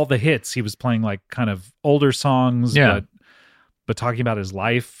wasn't all the hits. He was playing like kind of older songs, but talking about his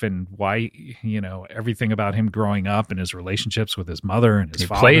life and why, everything about him growing up and his relationships with his mother and his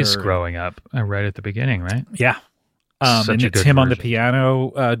father. He plays growing up right at the beginning, right? Yeah. Such and a it's good him on the version.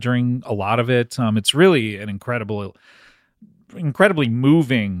 piano during a lot of it. It's really an incredibly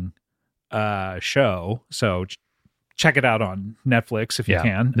moving show. So check it out on Netflix if you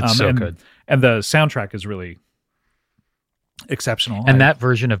can. It's so good. And the soundtrack is really exceptional. And that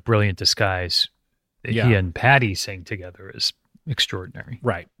version of Brilliant Disguise that he and Patty sing together is extraordinary.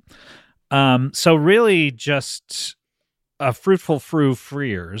 Right. So really just a fruitful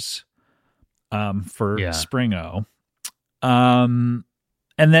freers for Springo. And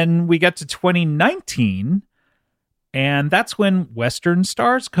then we get to 2019, and that's when Western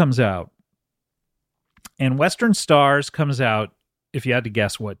Stars comes out. And Western Stars comes out, if you had to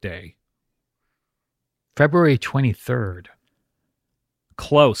guess what day. February 23rd.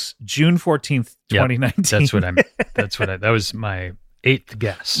 Close. June 14th, 2019. That was my 8th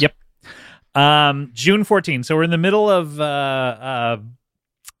guess. Yep. June 14th. So we're in the middle of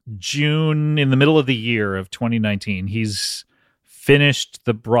June, in the middle of the year of 2019. He's finished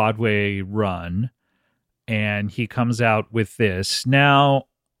the Broadway run, and he comes out with this. Now,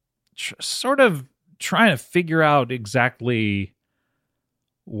 sort of trying to figure out exactly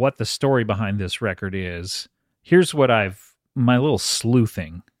what the story behind this record is. Here's what my little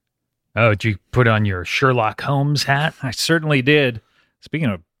sleuthing. Oh, did you put on your Sherlock Holmes hat? I certainly did. Speaking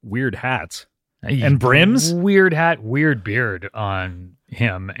of weird hats and brims. Weird hat, weird beard on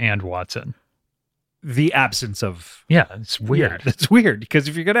him and Watson. The absence of... Yeah, it's weird. Yeah, it's weird, because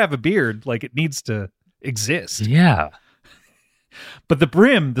if you're going to have a beard, like, it needs to exist. Yeah. But the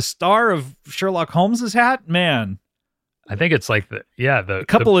brim, the star of Sherlock Holmes's hat, man. I think it's like a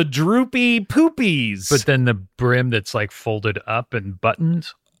couple of droopy poopies. But then the brim that's like folded up and buttoned.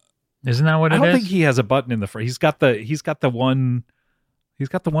 Isn't that what it is? I don't think he has a button in the front. He's got the one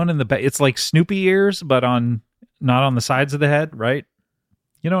in the back. It's like Snoopy ears, but not on the sides of the head, right?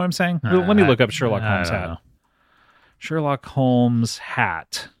 You know what I'm saying? Let me look up Sherlock Holmes hat. Know. Sherlock Holmes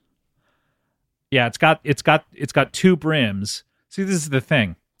hat. Yeah, it's got two brims. See, this is the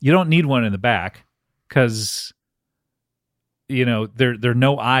thing. You don't need one in the back because there are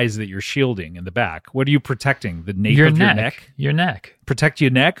no eyes that you're shielding in the back. What are you protecting? The nape of your neck? Your neck. Protect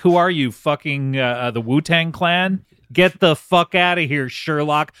your neck? Who are you? Fucking the Wu-Tang Clan? Get the fuck out of here,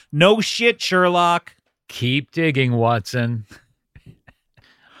 Sherlock. No shit, Sherlock. Keep digging, Watson.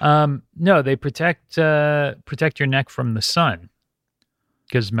 No, they protect your neck from the sun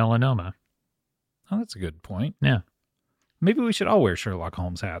because melanoma. Oh, that's a good point. Yeah. Maybe we should all wear Sherlock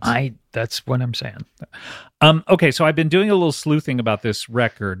Holmes hats. That's what I'm saying. Okay, so I've been doing a little sleuthing about this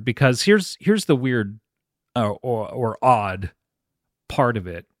record because here's the weird or odd part of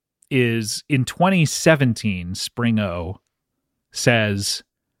it is in 2017, Springo says,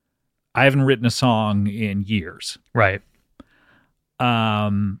 I haven't written a song in years. Right.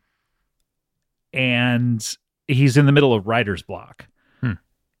 And he's in the middle of writer's block.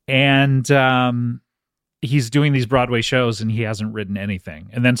 And he's doing these Broadway shows and he hasn't written anything.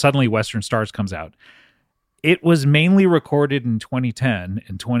 And then suddenly Western Stars comes out. It was mainly recorded in 2010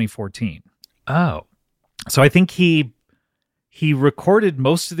 and 2014. Oh. So I think he recorded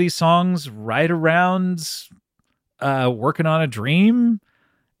most of these songs right around Working on a Dream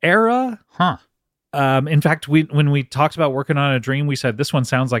era. Huh. In fact, when we talked about Working on a Dream, we said this one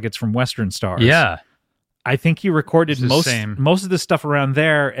sounds like it's from Western Stars. Yeah. I think he recorded It's the most of the stuff around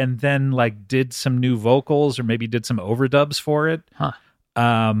there, and then like did some new vocals or maybe did some overdubs for it. Huh.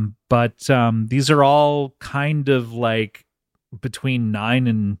 But these are all kind of like between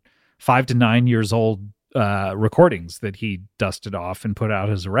 5 to 9 years old recordings that he dusted off and put out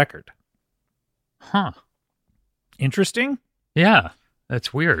as a record. Huh. Interesting. Yeah.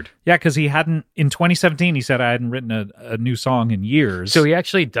 That's weird. Yeah, because he hadn't, in 2017, he said, I hadn't written a new song in years. So he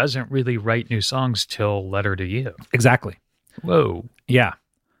actually doesn't really write new songs till Letter to You. Exactly. Whoa. Yeah.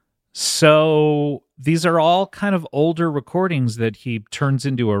 So these are all kind of older recordings that he turns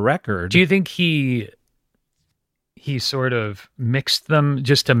into a record. Do you think he sort of mixed them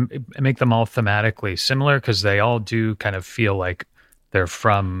just to make them all thematically similar? Because they all do kind of feel like they're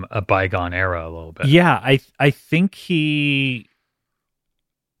from a bygone era a little bit. Yeah, I think he...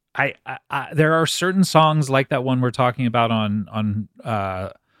 I there are certain songs like that one we're talking about on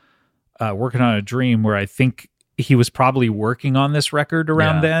Working on a Dream, where I think he was probably working on this record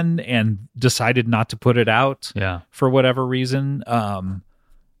around then and decided not to put it out for whatever reason. But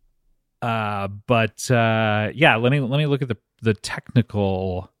let me look at the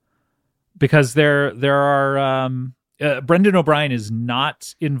technical, because there are Brendan O'Brien is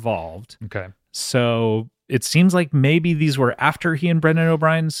not involved. Okay. So it seems like maybe these were after he and Brendan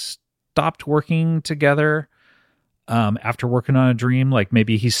O'Brien stopped working together, after Working on a Dream. Like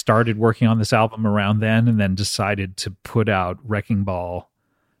maybe he started working on this album around then and then decided to put out Wrecking Ball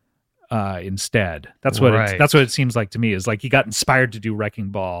instead. That's what it seems like to me, is like he got inspired to do Wrecking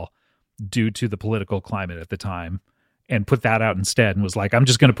Ball due to the political climate at the time and put that out instead, and was like, I'm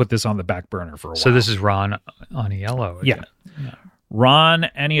just going to put this on the back burner for a while. So this is Ron Aniello again. Yeah. Ron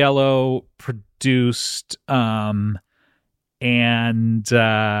Aniello produced, so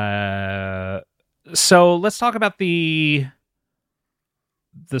let's talk about the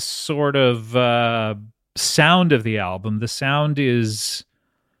sort of sound of the album. The sound is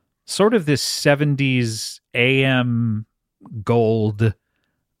sort of this 70s AM gold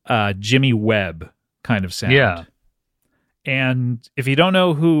Jimmy Webb kind of sound. Yeah. And if you don't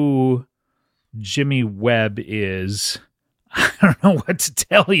know who Jimmy Webb is, I don't know what to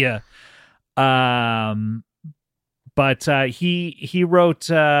tell you. But he wrote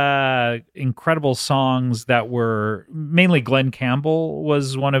incredible songs that were mainly Glenn Campbell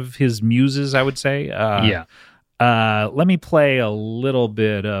was one of his muses, I would say. Let me play a little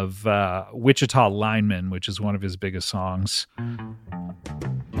bit of Wichita Lineman, which is one of his biggest songs.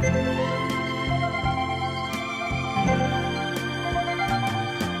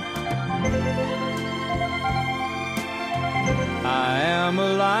 I am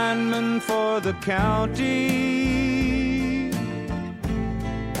a lineman for the county,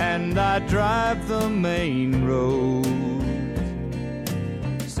 and I drive the main road,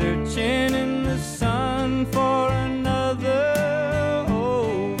 searching in the sun for another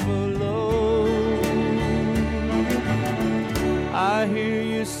overload. I hear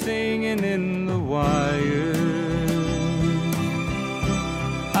you singing in the wire,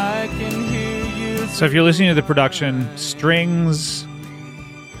 I can hear you. So if you're listening to the production, strings,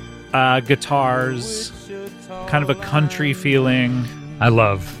 guitars, kind of a country feeling. I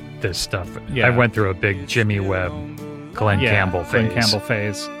love this stuff. Yeah. I went through a big Jimmy Webb, Glenn Campbell phase. Glenn Campbell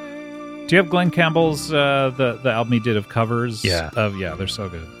phase. Do you have Glenn Campbell's the album he did of covers? Yeah. They're so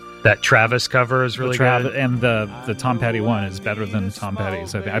good. That Travis cover is really good. And the Tom Petty one is better than Tom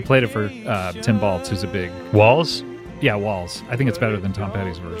Petty's. I played it for Tim Baltz, who's a big Walls? Yeah, Walls. I think it's better than Tom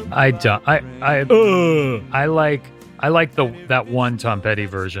Petty's version. I don't. I like that one Tom Petty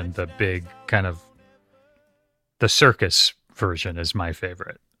version. The big kind of the circus version is my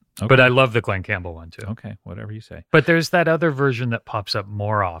favorite. Okay. But I love the Glenn Campbell one too. Okay, whatever you say. But there's that other version that pops up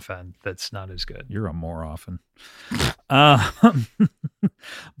more often that's not as good. You're a more often.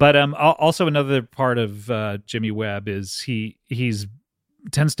 But also another part of Jimmy Webb is he's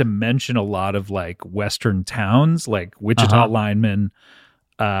tends to mention a lot of like Western towns, like Wichita Lineman,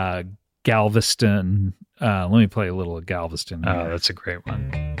 Galveston. Let me play a little of Galveston here. Oh, that's a great one.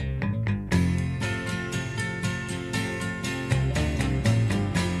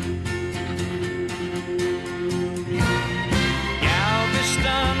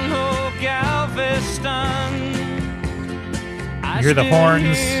 Galveston, oh Galveston. You hear the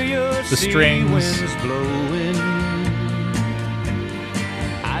horns, the strings.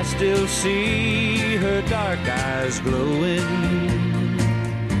 I still see her dark eyes glowing.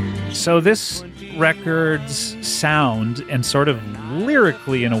 So this record's sound and sort of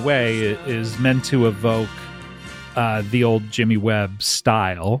lyrically in a way is meant to evoke the old Jimmy Webb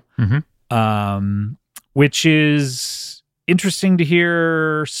style, which is interesting to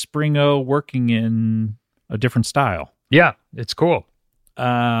hear Springo working in a different style. Yeah, it's cool.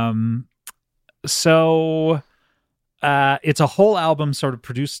 So it's a whole album sort of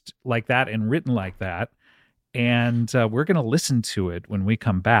produced like that and written like that. And we're going to listen to it when we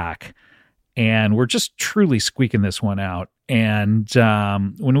come back. And we're just truly squeaking this one out. And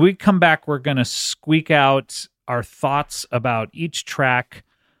when we come back, we're going to squeak out our thoughts about each track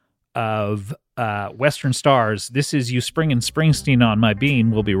of Western Stars. This is You Springin' Springsteen on My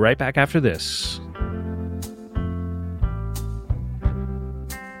Bean. We'll be right back after this.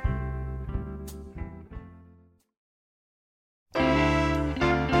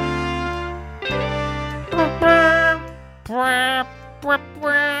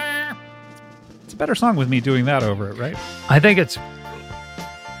 It's a better song with me doing that over it, right? I think it's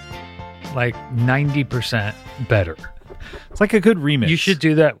like 90% better. It's like a good remix. You should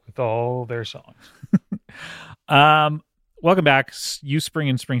do that with all their songs. Welcome back. You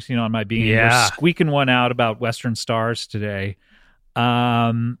Springin' Springsteen on My Bean. Yeah. We're squeaking one out about Western Stars today.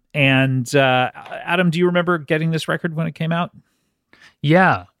 Adam, do you remember getting this record when it came out?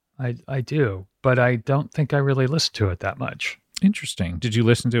 Yeah, I do, but I don't think I really listened to it that much. Interesting. Did you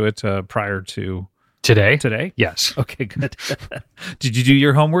listen to it prior to Today? Yes. Okay, good. Did you do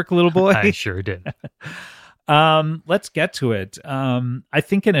your homework, little boy? I sure did. Let's get to it. I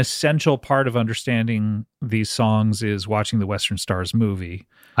think an essential part of understanding these songs is watching the Western Stars movie.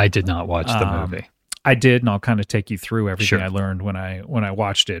 I did not watch the movie. I did, and I'll kind of take you through everything Sure. I learned when I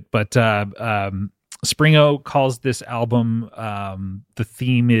watched it. But Springo calls this album, the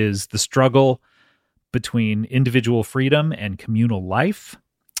theme is the struggle between individual freedom and communal life.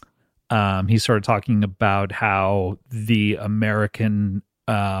 He's sort of talking about how the American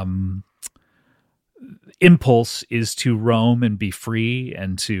impulse is to roam and be free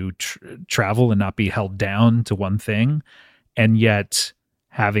and to travel and not be held down to one thing. And yet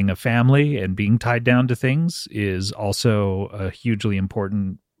having a family and being tied down to things is also a hugely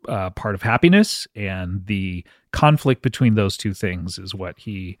important part of happiness. And the conflict between those two things is what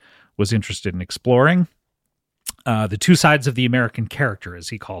he was interested in exploring. The two sides of the American character, as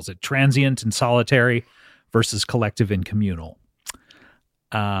he calls it, transient and solitary versus collective and communal.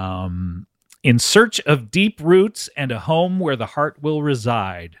 In search of deep roots and a home where the heart will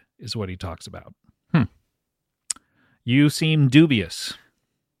reside is what he talks about. You seem dubious.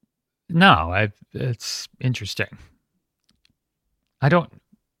 No, it's interesting. I don't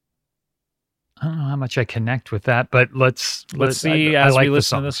know how much I connect with that, but let's see I as like we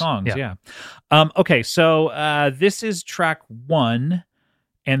listen to the songs. Yeah. Okay, so this is track 1,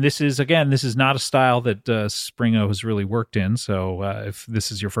 and this is not a style that Springo has really worked in. So if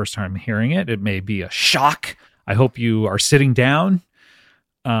this is your first time hearing it, it may be a shock. I hope you are sitting down.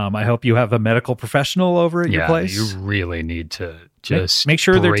 I hope you have a medical professional over at your place. You really need to just make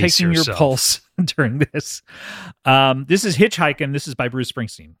sure they're brace taking yourself. your pulse during this. This is Hitchhiking. This is by Bruce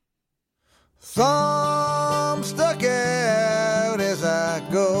Springsteen. Thumb stuck out as I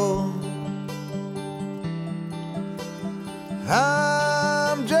go.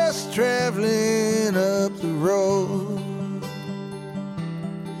 I'm just traveling up the road.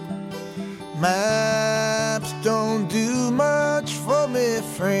 Maps don't do much for me,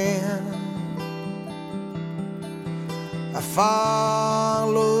 friend. I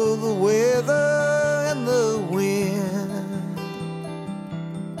follow the weather and the wind.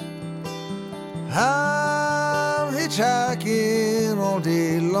 I'm hitchhiking all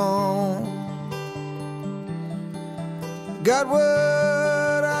day long. Got what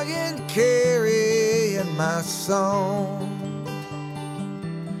I can carry in my song.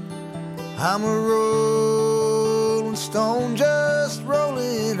 I'm a rolling stone just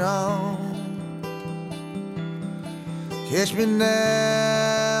rolling on. Catch me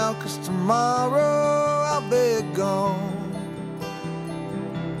now, 'cause tomorrow I'll be gone.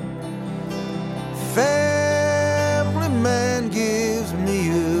 Family man gives me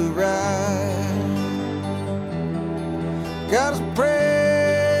a ride. Got a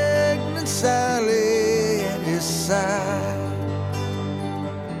pregnant Sally at his side.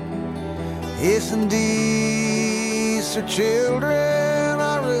 Yes, indeed, her children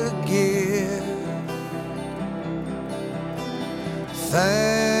are a gift.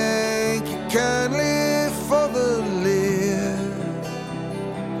 Thank you kindly for the lift.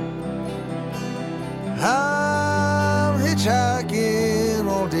 I'm hitchhiking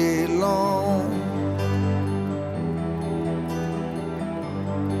all day long.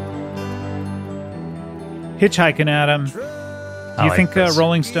 Hitchhiking, Adam. Do you like think this.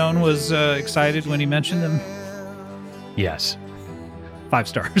 Rolling Stone was excited when he mentioned them? Yes, 5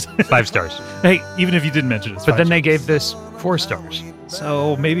 stars. 5 stars. Hey, even if you didn't mention it, it's But 5 then they stars. gave this 4 stars.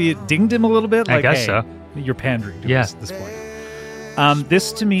 So maybe it dinged him a little bit. I Like, guess hey, so. You're pandering to Yeah. us at this point.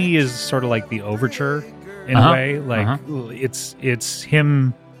 This to me is sort of like the overture in a way. Like it's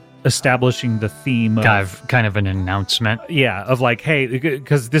him establishing the theme of Kind of an announcement. of like, hey,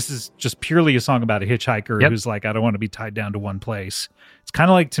 because this is just purely a song about a hitchhiker Yep. who's like, I don't want to be tied down to one place. It's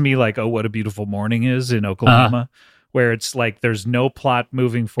kind of like, to me, like, Oh, What a Beautiful Morning is in Oklahoma, where it's like there's no plot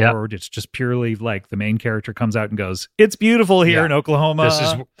moving forward. It's just purely like the main character comes out and goes, it's beautiful here Yeah. in Oklahoma.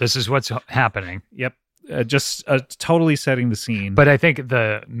 This is what's happening. Yep. Just totally setting the scene. But I think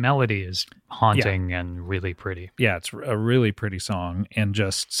the melody is haunting and really pretty. Yeah, it's a really pretty song, and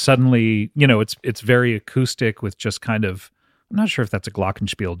just suddenly, it's very acoustic with just kind of, I'm not sure if that's a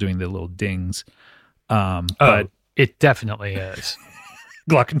glockenspiel doing the little dings, but It definitely is.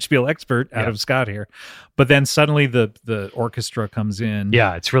 glockenspiel expert Adam Scott here. But then suddenly the orchestra comes in.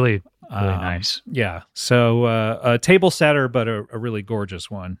 Yeah, it's really nice. Yeah, so a table setter, but a really gorgeous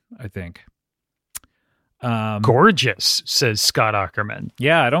one, I think. Gorgeous, says Scott Aukerman.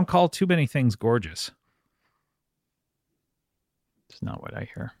 Yeah, I don't call too many things gorgeous. It's not what I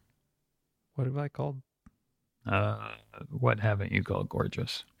hear. What have I called? What haven't you called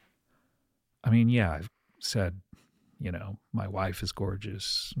gorgeous? I mean, yeah, I've said, my wife is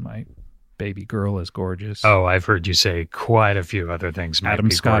gorgeous. My baby girl is gorgeous. Oh, I've heard you say quite a few other things. Might Adam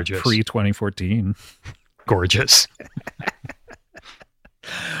be Scott gorgeous. pre-2014. Gorgeous.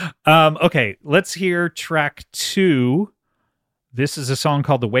 Okay, let's hear track 2. This is a song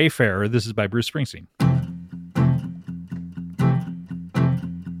called The Wayfarer. This is by Bruce Springsteen.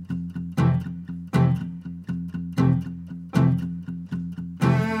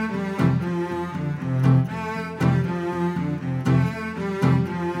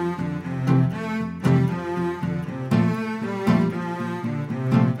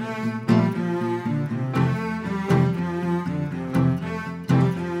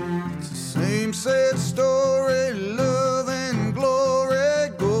 Same sad story, love and glory,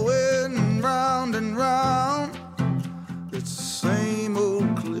 going round and round. It's the same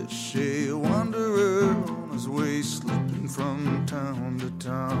old cliche, wanderer on his way, slipping from town to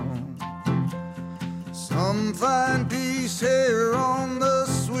town. Some find peace here on the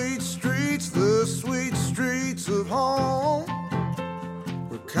sweet streets of home,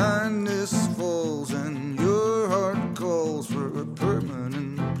 where kindness falls and your heart calls for a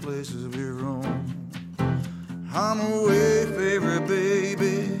permanent places we roam. I'm a wayfarer,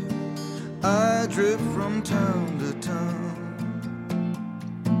 baby. I drift from town to town.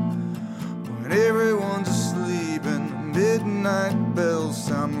 When everyone's asleep and the midnight bells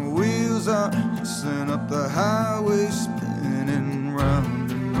sound, the wheels are hustling up the highway, spinning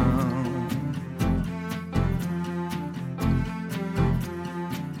round and round.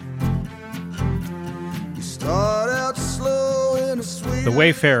 You start out slow in a sweet The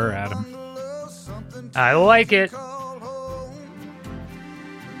Wayfarer, Adam. I like it.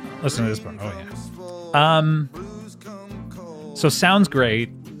 Listen to this part. Oh, yeah. So sounds great.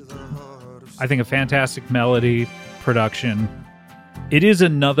 I think a fantastic melody, production. It is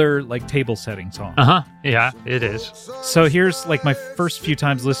another, like, table setting song. Yeah, it is. So here's, like, my first few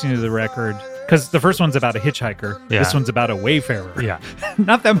times listening to the record, because the first one's about a hitchhiker. Yeah. This one's about a wayfarer. Yeah.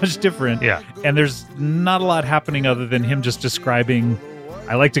 Not that much different. Yeah. And there's not a lot happening other than him just describing,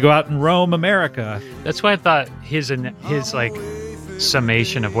 I like to go out and roam America. That's why I thought his like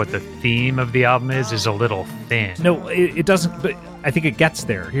summation of what the theme of the album is a little thin. No, it doesn't, but I think it gets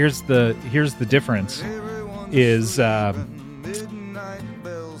there. Here's the difference is,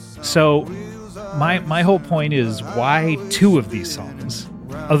 so my whole point is, why 2 of these songs,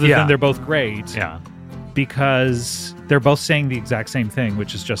 other Yeah. than they're both great? Yeah. Because they're both saying the exact same thing,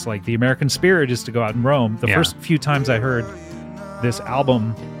 which is just like the American spirit is to go out and roam. The Yeah. first few times I heard this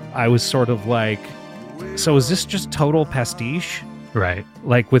album, I was sort of like, so is this just total pastiche? Right.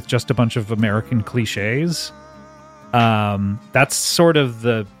 Like with just a bunch of American cliches? That's sort of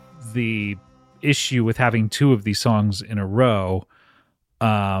the issue with having 2 of these songs in a row.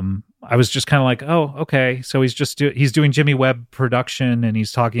 I was just kind of like, oh, okay. So he's doing Jimmy Webb production, and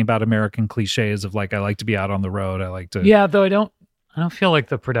he's talking about American cliches of like, I like to be out on the road. I like to. Yeah, though I don't feel like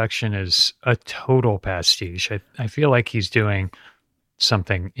the production is a total pastiche. I feel like he's doing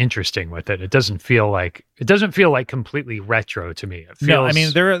something interesting with it. It doesn't feel like completely retro to me. It feels No, I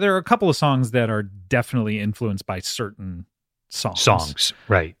mean there are a couple of songs that are definitely influenced by certain songs.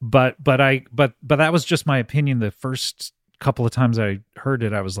 Right. But that was just my opinion. The first couple of times I heard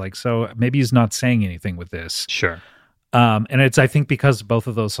it, I was like, so maybe he's not saying anything with this. Sure. And it's, I think, because both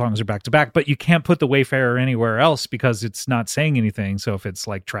of those songs are back to back, but you can't put The Wayfarer anywhere else because it's not saying anything. So if it's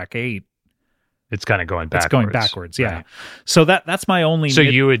like track 8, It's kind of going backwards. It's going backwards, yeah. Right. So that's my only. So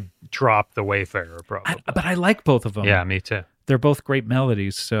you would drop the Wayfarer, probably. But I like both of them. Yeah, me too. They're both great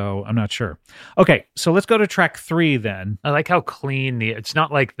melodies, so I'm not sure. Okay, so let's go to track 3 then. I like how clean it's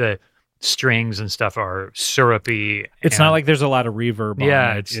not like the strings and stuff are syrupy. It's not like there's a lot of reverb on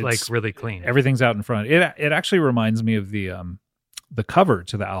yeah, it. it's like really clean. Everything's out in front. It actually reminds me of the cover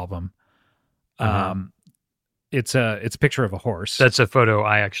to the album. It's a picture of a horse. That's a photo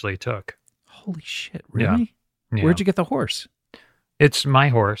I actually took. Holy shit, really? Yeah. Where'd you get the horse? It's my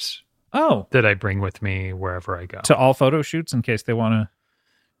horse Oh, that I bring with me wherever I go. to all photo shoots in case they want to.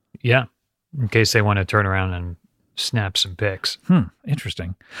 Yeah, in case they want to turn around and snap some pics.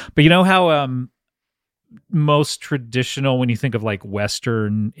 Interesting. But you know how most traditional, when you think of like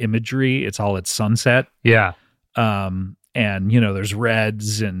Western imagery, it's all at sunset. Yeah. And there's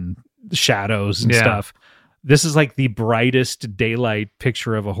reds and shadows and Yeah. stuff. This is like the brightest daylight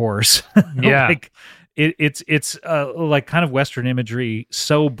picture of a horse. Yeah. Like it's like kind of Western imagery,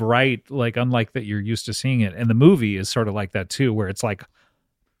 so bright, like unlike that you're used to seeing it. And the movie is sort of like that too, where it's like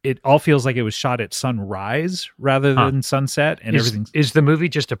it all feels like it was shot at sunrise rather than sunset, and everything's. Is the movie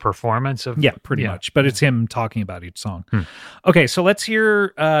just a performance of? Yeah, pretty much. But it's him talking about each song. Okay, so let's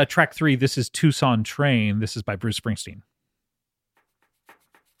hear track 3. This is Tucson Train. This is by Bruce Springsteen.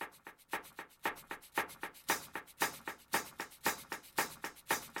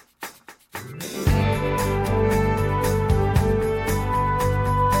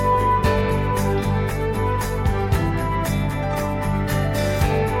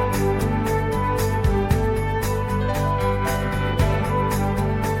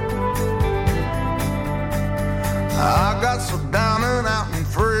 I got so down and out in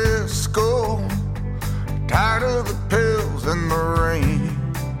Frisco, tired of the pills and the rain.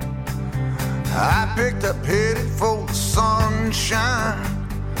 I picked up headed for the sunshine.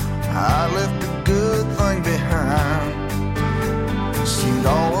 I left a good thing behind. Seemed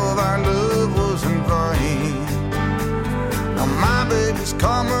all of our love was in vain. Now my baby's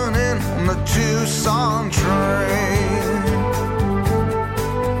coming in on the Tucson train.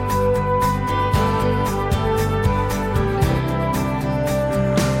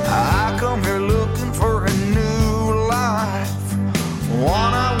 I come here looking for a new life,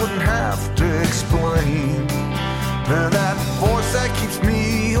 one I wouldn't have to explain. That voice that keeps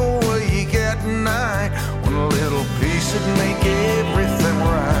me awake at night, one little piece would make everything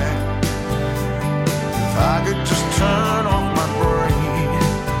right. If I could just turn off my brain.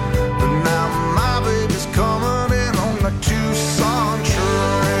 But now my baby's coming in on the Tucson train.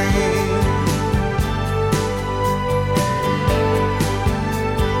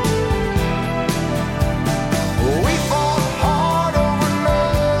 We fought hard over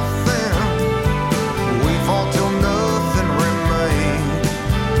nothing. We fought till nothing remained.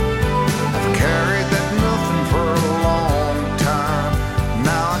 I've carried that nothing for a long time.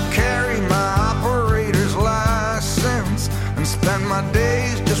 Now I carry my operator's license and spend my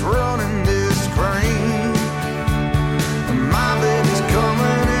days just running this crane. And my baby's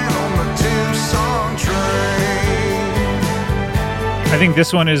coming in on the Tucson train. I think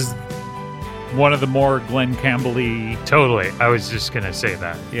this one is one of the more Glenn Campbell-y. Totally. I was just going to say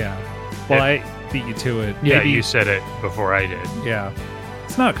that. Yeah. Well, I beat you to it. Yeah, Maybe- you said it before I did. Yeah.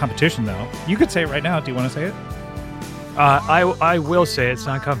 It's not a competition, though. You could say it right now. Do you want to say it? I will say it's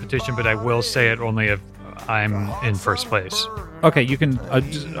not competition, but I will say it only if I'm in first place. Okay, you can.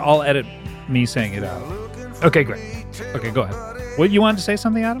 I'll edit me saying it out. Okay, great. Okay, go ahead. What, you wanted to say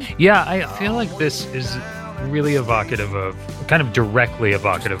something, Adam? Yeah, I feel like this is really evocative of, kind of directly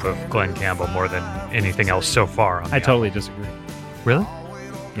evocative of Glenn Campbell more than anything else so far. On I the totally disagree. album. Really?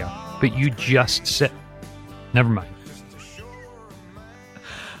 Yeah. But you just said. Never mind.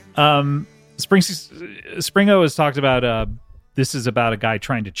 Springo has talked about this is about a guy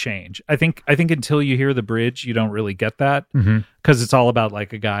trying to change. I think until you hear the bridge, you don't really get that because it's all about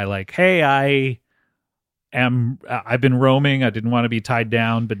like a guy like, hey, I've been roaming. I didn't want to be tied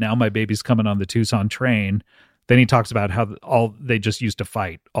down, but now my baby's coming on the Tucson train. Then he talks about how they just used to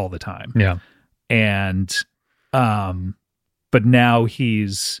fight all the time. Yeah. And but now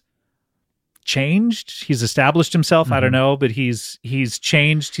he's changed. He's established himself. I don't know, but he's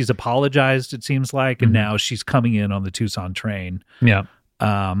changed. He's apologized, it seems like, and now she's coming in on the Tucson train. Yeah.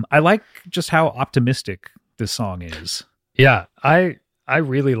 I like just how optimistic this song is. Yeah. I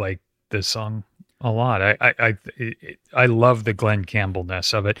really like this song a lot. I love the Glenn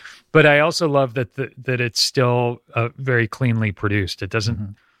Campbell-ness of it, but I also love that it's still very cleanly produced. It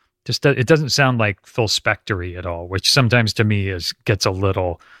doesn't it doesn't sound like Phil Spector-y at all, which sometimes to me gets a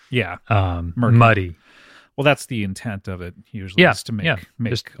little Yeah. muddy. Well, that's the intent of it usually, Yeah, is to make yeah.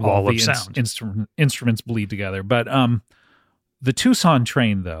 make Just all wall the of sound. instruments bleed together. But the Tucson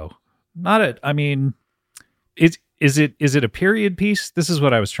train, though, not it. I mean, is it a period piece? This is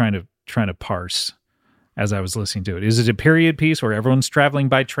what I was trying to parse as I was listening to it. Is it a period piece where everyone's traveling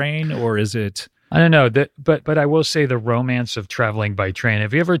by train, or is it? I don't know that, but I will say the romance of traveling by train.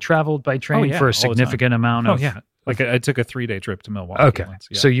 Have you ever traveled by train yeah, for all a the time. significant amount Oh of? yeah, like I took a 3-day trip to Milwaukee. Okay, once,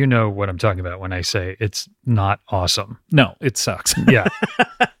 yeah. so you know what I'm talking about when I say it's not awesome. No, it sucks. Yeah.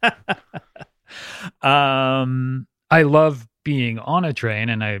 I love being on a train,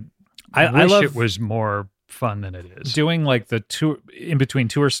 and I wish love it was more fun than it is. doing like the tour in between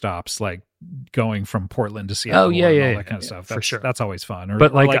tour stops, like going from Portland to Seattle. Oh, yeah, and yeah, all yeah, that kind of yeah, stuff. for sure. That's always fun. Or,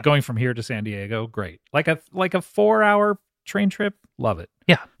 But or like going from here to San Diego, great. Like a 4-hour train trip, love it.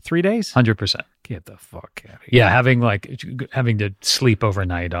 Yeah. 3 days, 100%. get the fuck out of here. Yeah, having to sleep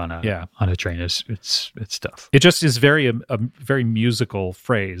overnight on a train it's tough. It just is a very musical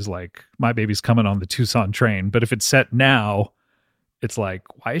phrase, like my baby's coming on the Tucson train. But if it's set now, it's like,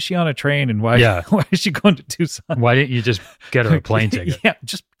 why is she on a train and why is she going to Tucson? Why didn't you just get her a plane ticket? Yeah,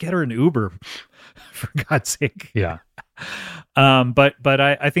 just get her an Uber, for God's sake. Yeah. But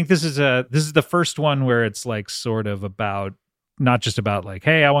I think this is the first one where it's like sort of about, not just about like,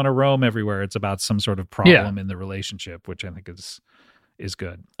 hey, I want to roam everywhere. It's about some sort of problem in the relationship, which I think is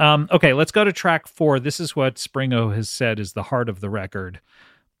good. Okay, let's go to track 4. This is what Springo has said is the heart of the record.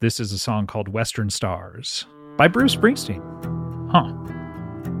 This is a song called Western Stars by Bruce Springsteen. Huh.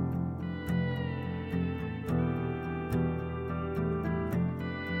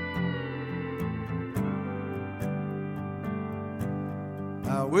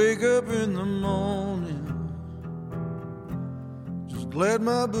 I wake up in the morning, just glad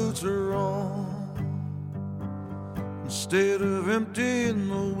my boots are on. Instead of emptying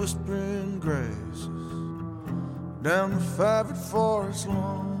the whispering grasses down the 5-foot forest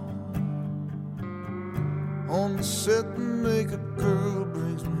lawn. On the set, the makeup girl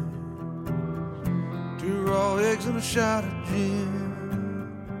brings me 2 raw eggs and a shot of gin.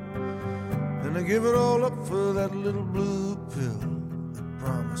 And I give it all up for that little blue pill that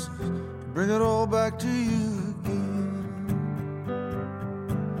promises to bring it all back to you again.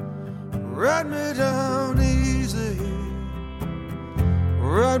 Ride me down easy,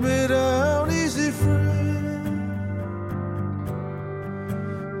 ride me down easy, friend.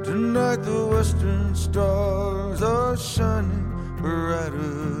 Tonight the western stars are shining bright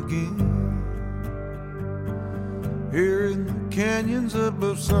again. Here in the canyons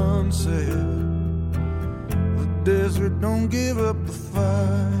above sunset, the desert don't give up the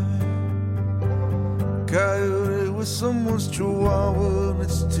fight. Coyote with someone's chihuahua and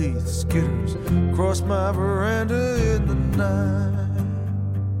its teeth skitters across my veranda in the night.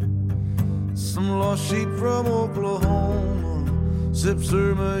 Some lost sheep from Oklahoma sips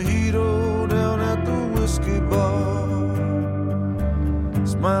her mojito down at the whiskey bar.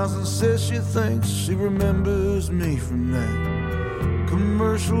 Smiles and says she thinks she remembers me from that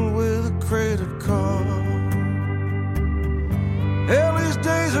commercial with a credit card. Hell, these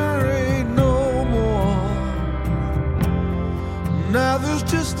days there ain't no more. Now there's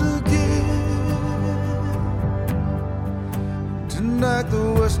just a game. Tonight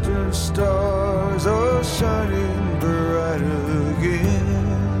the western stars are shining bright again.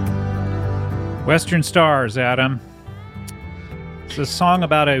 Western Stars, Adam. It's a song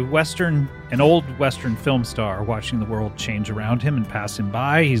about an old Western film star watching the world change around him and pass him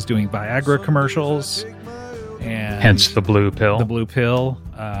by. He's doing Viagra commercials, and Hence the blue pill. the blue pill,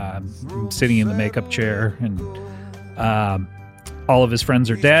 sitting in the makeup chair, and all of his friends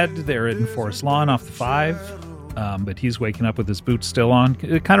are dead. They're in Forest Lawn off the 5, but he's waking up with his boots still on.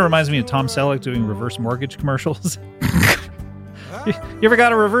 It kind of reminds me of Tom Selleck doing reverse mortgage commercials. You ever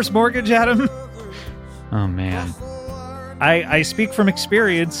got a reverse mortgage, Adam? Oh man. I speak from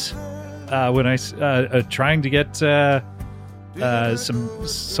experience when I trying to get some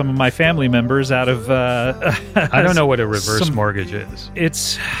of my family members out of. I don't know what a reverse mortgage is.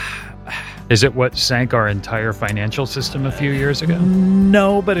 Is it what sank our entire financial system a few years ago?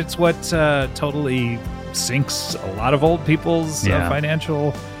 No, but it's what totally sinks a lot of old people's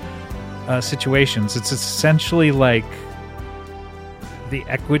financial situations. It's essentially like the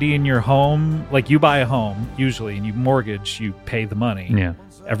equity in your home. Like you buy a home usually and you mortgage, you pay the money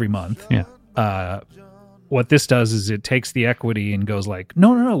every month. Yeah. What this does is it takes the equity and goes like,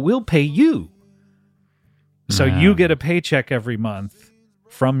 no, we'll pay you. So you get a paycheck every month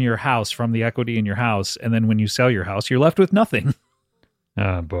from your house, from the equity in your house. And then when you sell your house, you're left with nothing.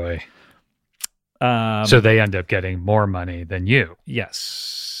 Oh boy. So they end up getting more money than you.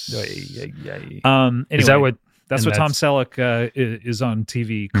 Yes. Anyway, Anyway, is that what? that's and what Tom Selleck is on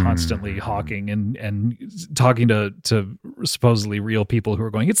TV constantly hawking and talking to supposedly real people who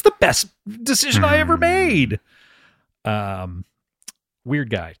are going, it's the best decision I ever made. Weird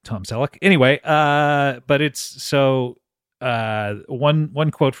guy, Tom Selleck. Anyway, but it's so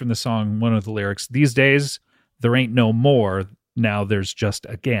one quote from the song, one of the lyrics, these days there ain't no more, now there's just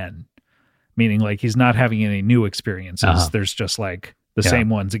again. Meaning like he's not having any new experiences. There's just like the same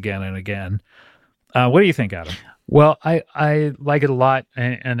ones again and again. What do you think, Adam? Well, I like it a lot,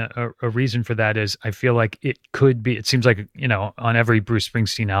 and a reason for that is I feel like it could be. It seems like on every Bruce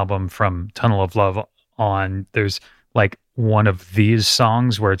Springsteen album from Tunnel of Love on, there's like one of these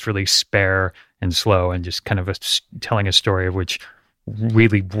songs where it's really spare and slow and just kind of telling a story of which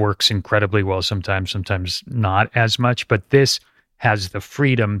really works incredibly well. Sometimes not as much, but this has the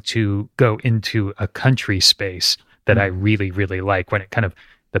freedom to go into a country space that I really, really like when it kind of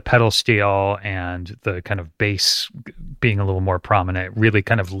the pedal steel and the kind of bass being a little more prominent really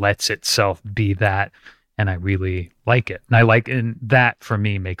kind of lets itself be that. And I really like it. And that for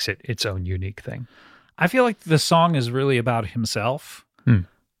me makes it its own unique thing. I feel like the song is really about himself.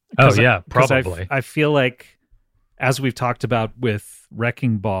 Oh yeah, probably. I feel like, as we've talked about with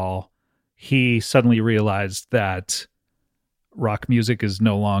Wrecking Ball, he suddenly realized that rock music is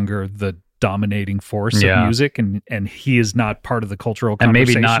no longer the dominating force of music, and he is not part of the cultural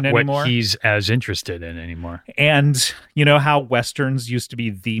conversation and maybe not anymore. What he's as interested in anymore. And you know how Westerns used to be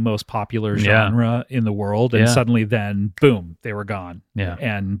the most popular genre in the world, and suddenly then, boom, they were gone. Yeah.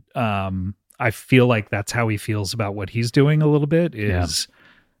 And I feel like that's how he feels about what he's doing a little bit is,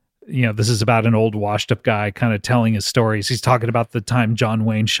 this is about an old washed up guy kind of telling his stories. He's talking about the time John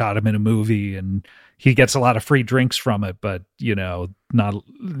Wayne shot him in a movie, and he gets a lot of free drinks from it, but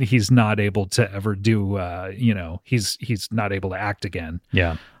he's not able to ever do, he's not able to act again.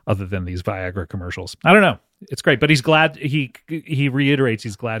 Yeah. Other than these Viagra commercials. I don't know. It's great, but he's glad he reiterates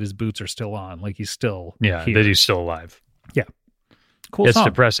he's glad his boots are still on. Like he's still here. That he's still alive. Yeah. Cool it's song.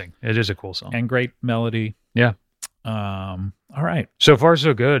 It's depressing. It is a cool song. And great melody. Yeah. All right. So far,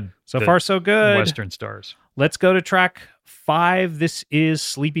 so good. So good. Western Stars. Let's go to track 5. This is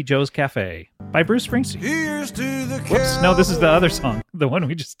Sleepy Joe's Cafe by Bruce Springsteen. Here's to the Whoops. No, this is the other song. The one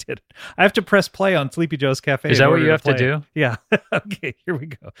we just did. I have to press play on Sleepy Joe's Cafe. Is that what you have to do? It. Yeah. Okay, here we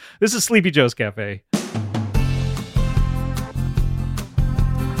go. This is Sleepy Joe's Cafe.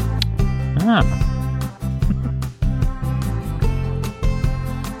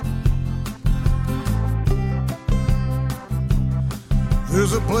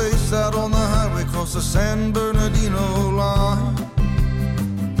 There's a place out on the highway across the San Bernardino line,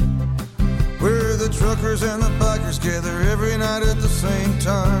 where the truckers and the bikers gather every night at the same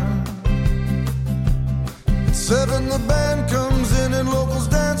time. At 7 the band comes in and locals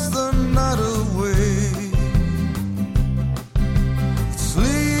dance the night away. It's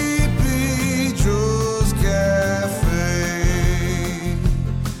Sleepy Joe's Cafe.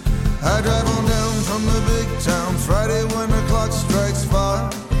 I drive on down from the big town Friday when the clock strikes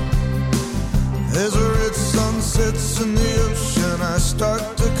 5. As a red sun sets in the ocean, I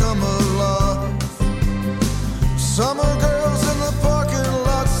start to come alive. Summer girls in the parking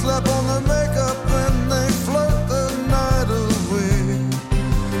lot slap on their makeup and they flirt the night away.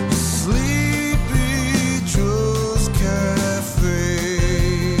 Sleepy Joe's Cafe.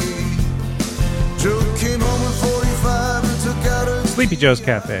 Joe came home at 45 and took out her Sleepy Joe's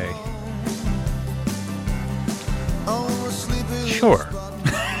Cafe. Sure.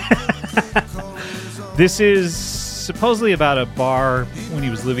 This is supposedly about a bar when he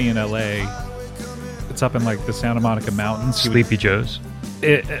was living in LA. It's up in like the Santa Monica Mountains. Sleepy Joe's.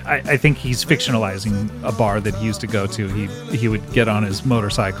 I think he's fictionalizing a bar that he used to go to. He would get on his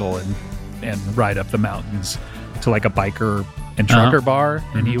motorcycle and ride up the mountains to like a biker and trucker bar,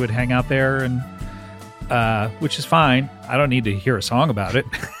 and he would hang out there, and which is fine. I don't need to hear a song about it.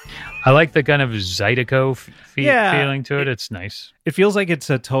 I like the kind of Zydeco feeling to it. It's nice. It feels like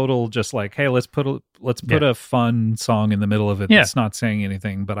it's a total just like, hey, let's put a fun song in the middle of it that's not saying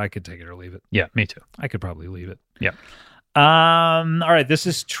anything, but I could take it or leave it. Yeah, me too. I could probably leave it. Yeah. All right, this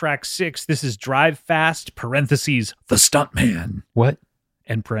is track 6. This is Drive Fast, parentheses, The Stuntman. What?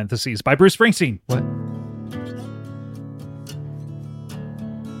 And parentheses, by Bruce Springsteen. What?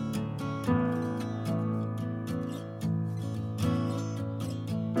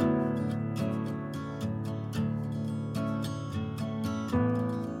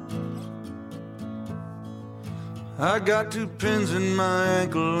 I got 2 pins in my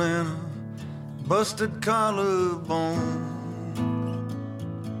ankle and a busted collarbone.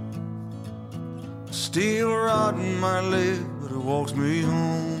 steel rod in my leg, but it walks me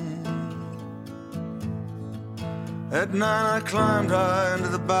home. At night I climbed high into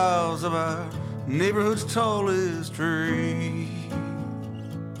the boughs of our neighborhood's tallest tree.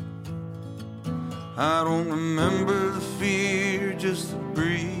 I don't remember the fear, just the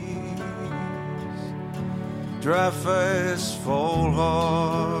breeze. Drive fast, fall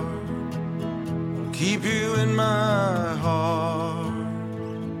hard, I'll keep you in my heart.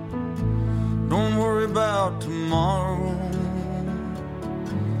 Don't worry about tomorrow,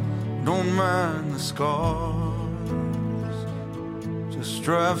 don't mind the scars. Just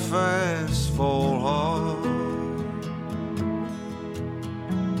drive fast, fall hard.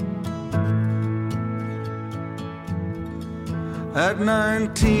 At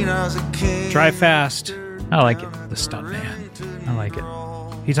 19 I was a king. Drive Fast, I like it. the stuntman. I like it.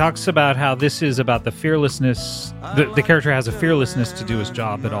 He talks about how this is about the fearlessness. The character has a fearlessness to do his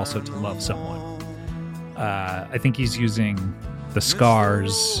job, but also to love someone. I think he's using the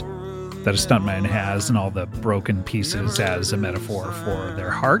scars that a stuntman has and all the broken pieces as a metaphor for their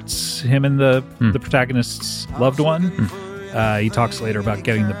hearts, him and the protagonist's loved one. He talks later about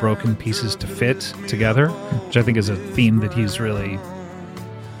getting the broken pieces to fit together, which I think is a theme that he's really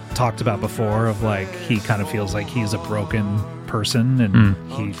talked about before, of like he kind of feels like he's a broken person and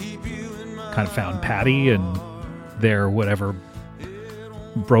he kind of found Patty and their whatever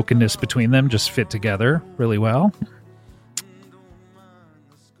brokenness between them just fit together really well.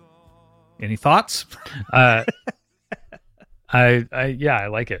 Any thoughts? I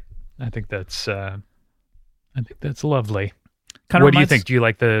like it. I think that's lovely. Kind of What do you think? Do you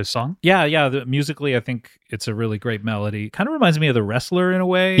like the song? Yeah. Musically, I think it's a really great melody. Kind of reminds me of The Wrestler in a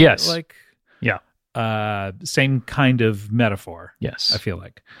way. Yes. Yeah. Same kind of metaphor. Yes. I feel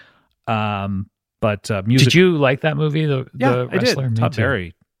like. But music. Did you like that movie, The I Wrestler? did. Me Todd too.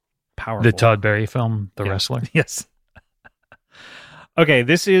 Berry, powerful. The Todd Berry film, The Yeah. Wrestler. Yes. Okay,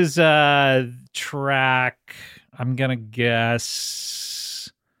 this is track. I'm gonna guess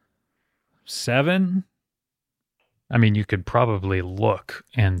 7. I mean, you could probably look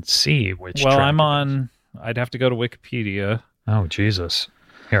and see which. Well, track I'm it on. I'd have to go to Wikipedia. is. Oh Jesus!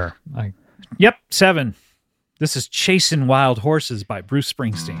 Here, Yep, 7. This is "Chasing Wild Horses" by Bruce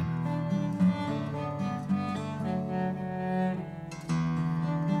Springsteen.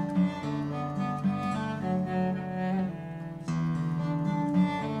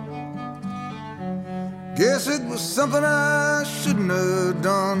 Guess it was something I shouldn't have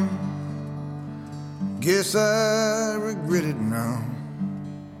done. Guess I regret it now.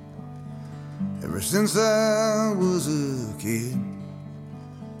 Ever since I was a kid,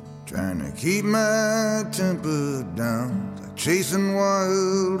 trying to keep my temper down, like chasing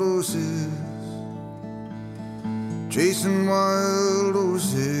wild horses, chasing wild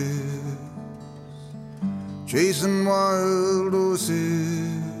horses, chasing wild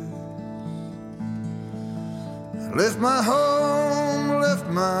horses. I left my home, left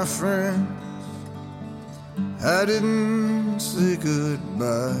my friends, I didn't say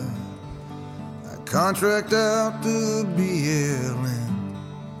goodbye. I contract out to BLM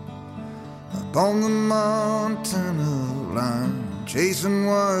up on the Montana line, chasing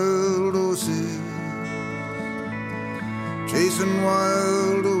wild horses, chasing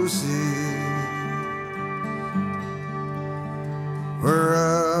wild horses. We're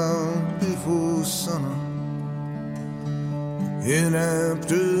out before sunup and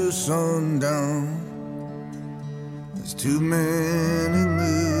after sundown. There's 2 men in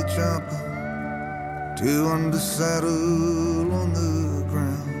the chopper, 2 under saddle on the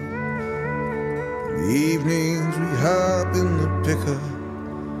ground. In the evenings we hop in the pickup,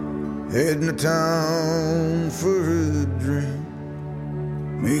 heading to town for a drink.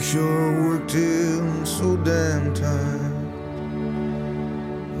 Make sure I work till I'm so damn tired,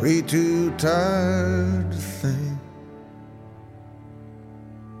 way too tired to think.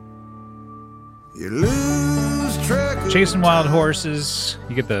 You lose track of Chasing Wild Horses.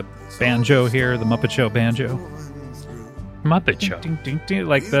 You get the banjo here, the Muppet Show banjo. Muppet Show. Ding, ding, ding.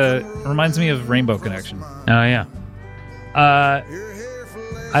 Like reminds me of Rainbow Connection. Oh yeah.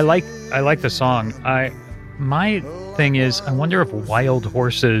 I like the song. My thing is, I wonder if wild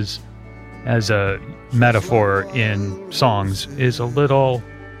horses as a metaphor in songs is a little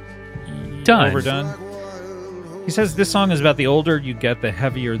done. Overdone. He says this song is about the older you get, the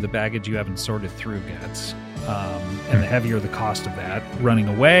heavier the baggage you haven't sorted through gets. And the heavier the cost of that. Running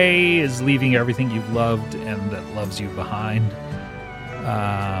away is leaving everything you've loved and that loves you behind.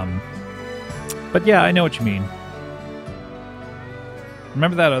 But yeah, I know what you mean.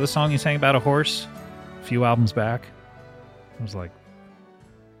 Remember that other song you sang about a horse a few albums back? I was like,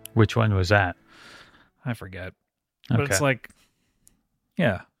 Which one was that? I forget. But Okay. it's like,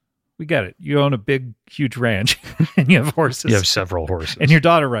 yeah, we get it. You own a big, huge ranch and you have horses. You have several horses. And your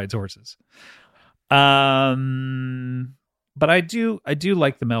daughter rides horses. But I do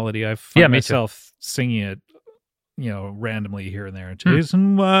like the melody. I find me too. myself singing it, randomly here and there.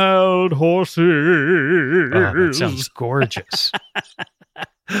 Chasing wild horses. Oh, that sounds gorgeous.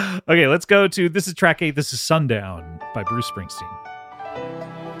 Okay, let's go to, this is track 8. This is Sundown by Bruce Springsteen.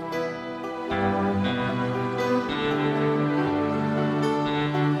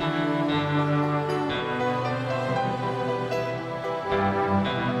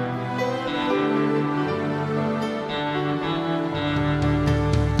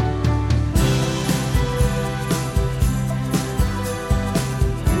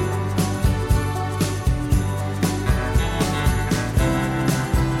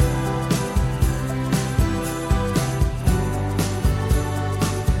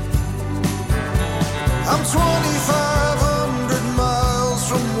 I'm 2,500 miles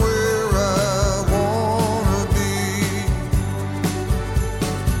from where I wanna be.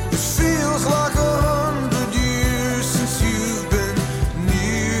 It feels like 100 years since you've been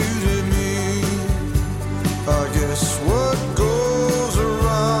near to me. I guess what goes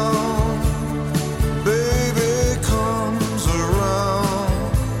around, baby, comes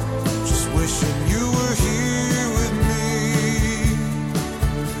around. Just wishing you were here with me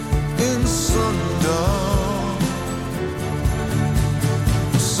in sundown.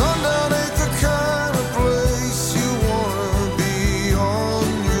 Sundown ain't the kind of place you wanna be on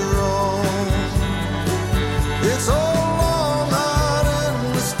your own. It's all long, hot,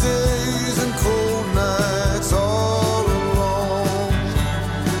 endless days and cold nights all alone.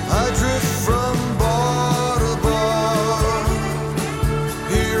 I drift from bar to bar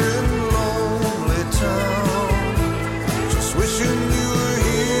here in lonely town, just wishing you were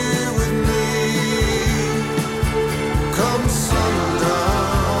here with me. Come sundown.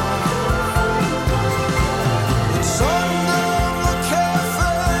 Sundown, the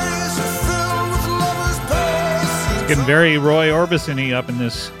cafes are filled with lovers' passes. Getting very Roy Orbison-y up in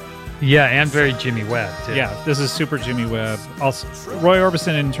this. Yeah, and very Jimmy Webb, too. Yeah, this is super Jimmy Webb. Also, Roy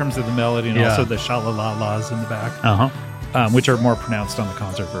Orbison in terms of the melody and Yeah. also the sha-la-la-las in the back, Uh-huh. which are more pronounced on the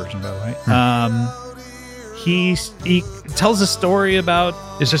concert version, by the way. He tells a story about,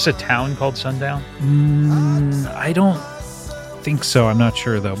 Is this a town called Sundown? I don't think so. I'm not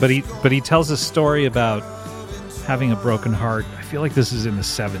sure though. But he tells a story about having a broken heart. I feel like this is in the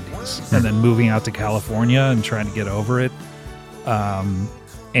 70s, and then moving out to California and trying to get over it,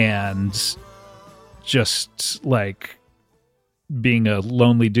 and just like being a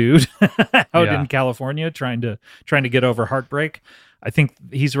lonely dude out Yeah. in California, trying to get over heartbreak. I think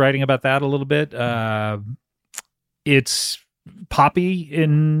he's writing about that a little bit. It's poppy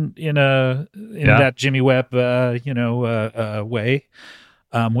in that Jimmy Webb way.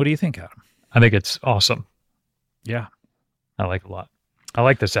 What do you think, Adam? I think it's awesome. Yeah. I like it a lot. I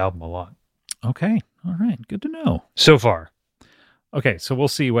like this album a lot. Okay. All right. Good to know. So far. Okay, so we'll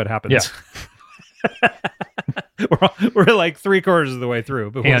see what happens. we're like 3/4 of the way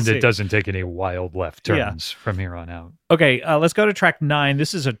through, but we'll And see. it doesn't take any wild left turns from here on out. Okay, let's go to track 9.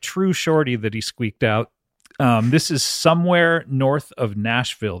 This is a true shorty that he squeaked out. This is Somewhere North of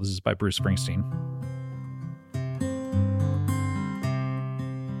Nashville. This is by Bruce Springsteen.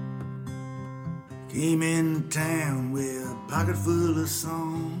 Came in town with a pocket full of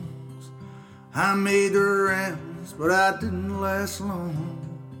songs. I made the rounds, but I didn't last long.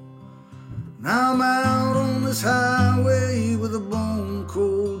 Now I'm out on this highway with a bone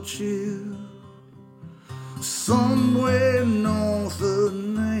cold chill, somewhere north of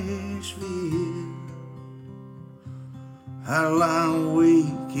Nashville. I lie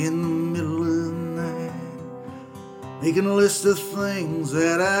awake in the middle of the night, making a list of things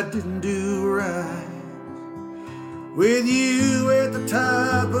that I didn't do right. With you at the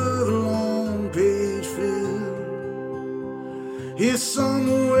top of a long page fill, here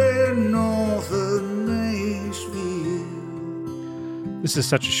somewhere north of Nashville. This is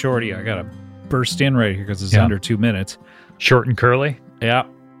such a shorty. I gotta burst in right here because it's Yeah. under 2 minutes. Short and curly. Yeah.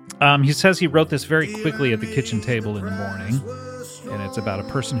 He says he wrote this very quickly at the kitchen table in the morning, and it's about a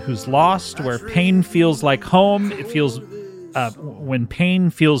person who's lost, where pain feels like home. It feels when pain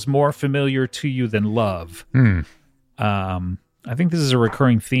feels more familiar to you than love. I think this is a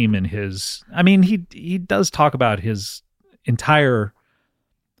recurring theme in his. I mean, he does talk about his entire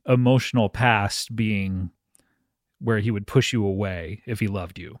emotional past being where he would push you away if he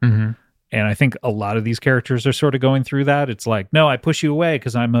loved you. Mm-hmm. And I think a lot of these characters are sort of going through that. It's like, no, I push you away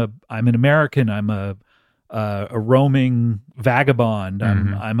because I'm an American. I'm a roaming vagabond.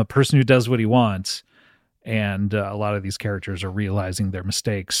 I'm a person who does what he wants. and a lot of these characters are realizing their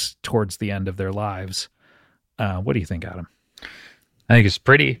mistakes towards the end of their lives. What do you think, Adam? I think it's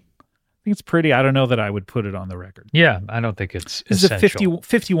pretty. I think it's pretty. I don't know that I would put it on the record. Yeah, I don't think it's This essential. is a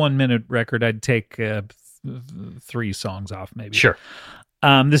 51-minute record. I'd take 3 songs off, maybe. Sure.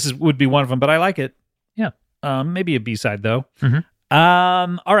 Would be one of them, but I like it. Yeah. Maybe a B-side, though. Mhm.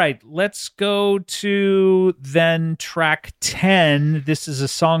 All right, let's go to then track 10. This is a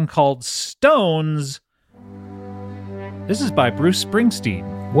song called Stones. This is by Bruce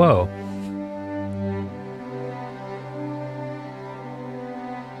Springsteen. Whoa.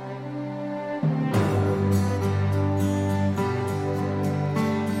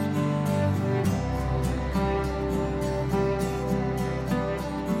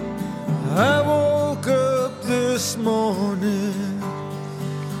 I woke up this morning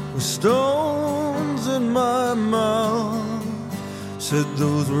with stones in my mouth. Said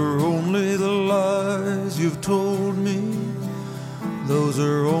those were only the lies you've told me. Those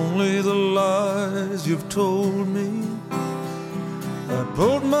are only the lies you've told me. I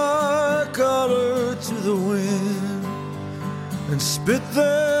pulled my collar to the wind and spit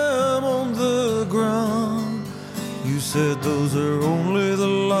them on the ground. You said those are only the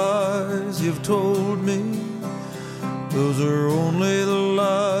lies you've told me. Those are only the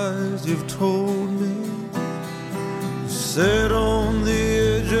lies you've told me. You sat on the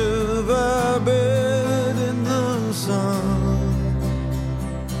edge of our bed in the sun.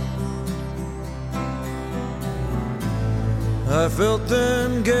 I felt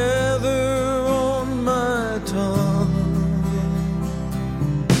them gather on my tongue.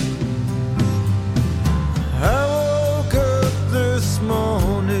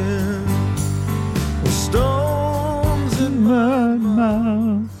 Morning with stones in my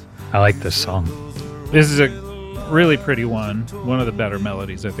mouth. I like this song. This is a really pretty one of the better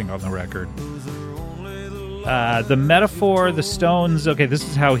melodies, I think, on the record. The metaphor, the stones, okay, this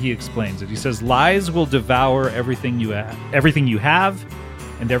is how he explains it. He says, lies will devour everything you have,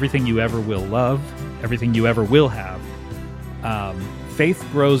 and everything you ever will love, everything you ever will have. Faith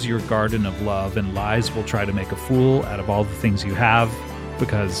grows your garden of love, and lies will try to make a fool out of all the things you have,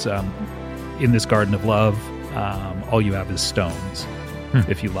 because in this garden of love, all you have is stones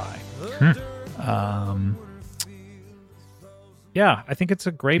if you lie. Yeah, I think it's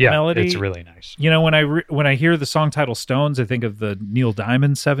a great melody. It's really nice. You know, when I hear the song title Stones, I think of the Neil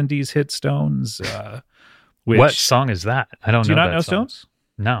Diamond 70s hit Stones. What song is that? I don't know. Do you not that know song. Stones?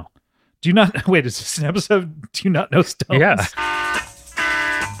 No. Do you not? Wait, is this an episode? Do you not know Stones? Yeah.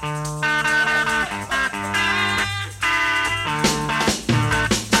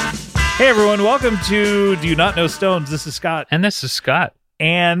 Hey everyone, welcome to Do You Not Know Stones? This is Scott. And this is Scott.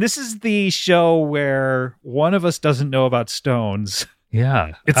 And this is the show where one of us doesn't know about Stones.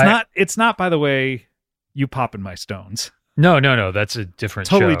 Yeah. It's not, by the way, You Poppin' My Stones. No. That's a different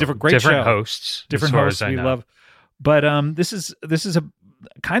Totally show. different, great different show. hosts. Different as far hosts as I we know. love. But this is a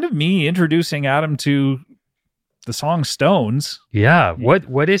kind of me introducing Adam to the song Stones. Yeah.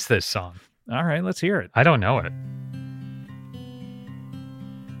 What is this song? All right, let's hear it. I don't know it.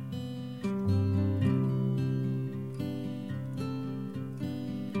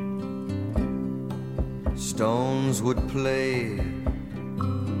 Stones would play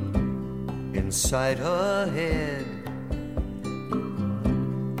inside her head,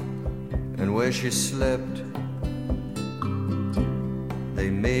 and where she slept, they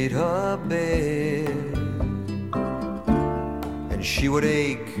made her bed, and she would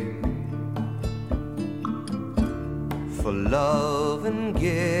ache for love and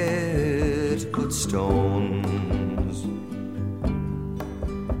get good stones.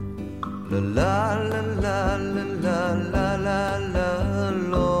 La la la la la la la la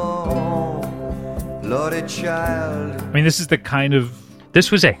la, Lordy child. I mean, this is the kind of This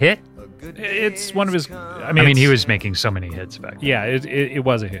was a hit? it's one of his. I I mean, he it's- was making so many hits back then. Yeah, it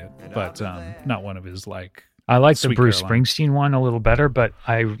was a hit, but not one of his like. I like the Sweet Bruce Caroline. Springsteen one a little better, but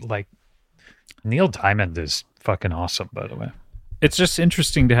I like Neil Diamond is fucking awesome, by the way. It's just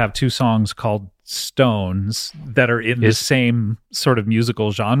interesting to have two songs called Stones that are in the Is- same sort of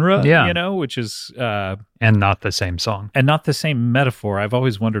musical genre. Yeah. You know, which is And not the same song. and not the same metaphor. I've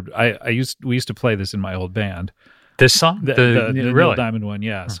always wondered. We used to play this in my old band. This song? The Neil really? Diamond one,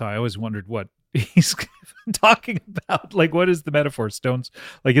 yeah. So I always wondered what he's talking about. Like, what is the metaphor? Stones?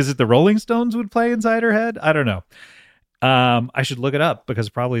 Like, is it the Rolling Stones would play inside her head? I don't know. I should look it up because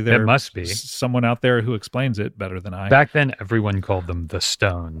probably there must be. someone out there who explains it better than I. Back then, everyone called them the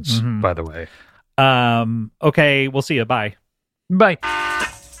Stones, Mhm. by the way. Okay, we'll see you. Bye. Bye.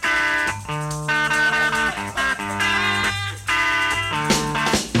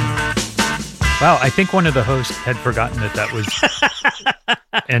 Wow, I think one of the hosts had forgotten that was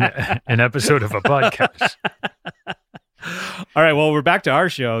an episode of a podcast. All right, well, we're back to our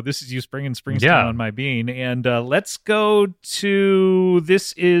show. This is You Springsteen on My Bean. And let's go to,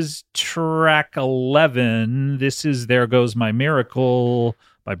 this is track 11. This is There Goes My Miracle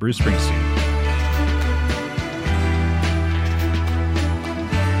by Bruce Springsteen.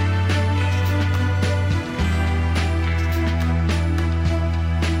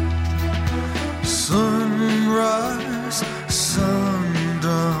 Sunrise,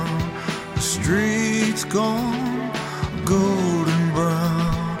 sundown, the streets gone golden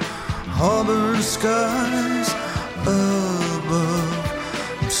brown, harbor skies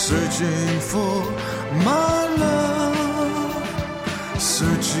above. I'm searching for my love,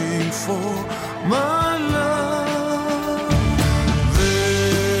 searching for my love.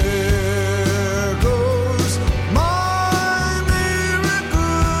 There goes my miracle,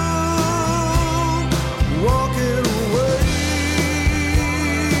 walking away,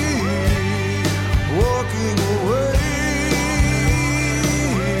 walking away.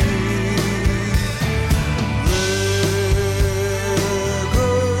 There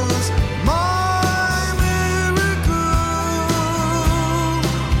goes my miracle,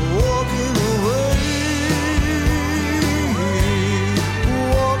 walking away,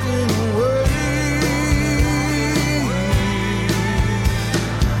 walking away.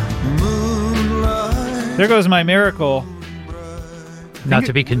 Moonlight. There Goes My Miracle. Not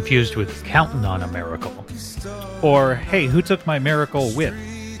to be confused with Counting on a Miracle. Or, Hey, Who Took My Miracle Whip?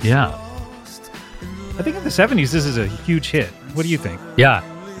 Yeah. I think in the 70s, this is a huge hit. What do you think? Yeah.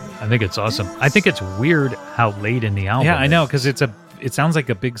 I think it's awesome. I think it's weird how late in the album. Yeah, I know, it because it sounds like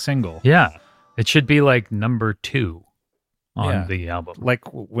a big single. Yeah. It should be like number 2 on Yeah. the album. Like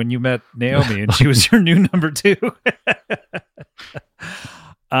when you met Naomi and she was your new number 2.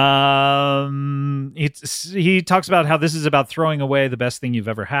 He talks about how this is about throwing away the best thing you've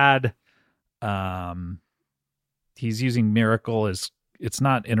ever had. He's using miracle as, it's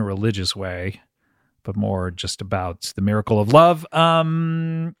not in a religious way, but more just about the miracle of love.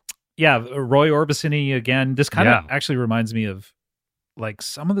 Yeah, Roy Orbison again. This kind of actually reminds me of like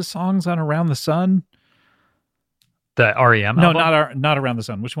some of the songs on Around the Sun. The REM No, album? not Around the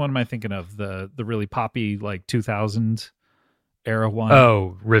Sun. Which one am I thinking of? The really poppy like 2000 era one.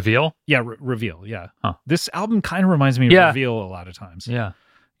 Oh, Reveal? Yeah, Reveal. Yeah. Huh. This album kind of reminds me of Yeah. Reveal a lot of times. Yeah.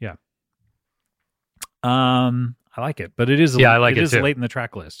 I like it, but it is Yeah, I like it is too. late in the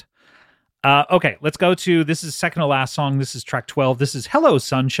track list. Okay, let's go to, this is second to last song. This is track 12. This is Hello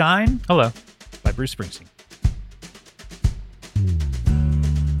Sunshine Hello. by Bruce Springsteen.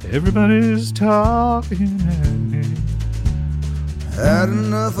 Everybody's talking at me. Had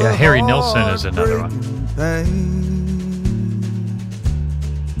enough Yeah, of Harry Nilsson is another one. heartbreak and pain.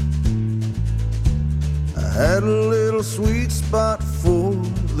 I had a little sweet spot for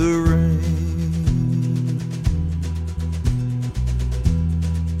the rain,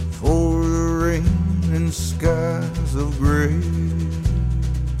 for the rain and skies of gray.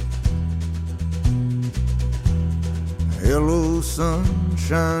 Hello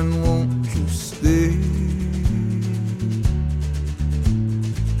sunshine, won't you stay?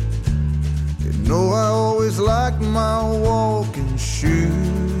 You know I always liked my walking shoes,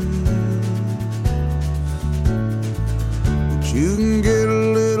 but you can get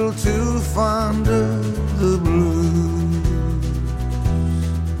a little too fond of the blues.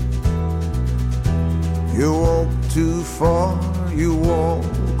 You walk too far, you walk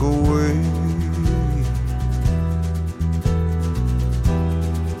away.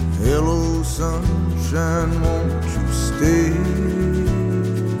 Hello sunshine, won't you stay?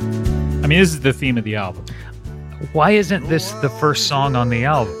 I mean, this is the theme of the album. Why isn't this the first song on the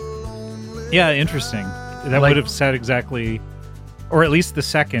album? Yeah, interesting. That Like- would have said exactly, or at least the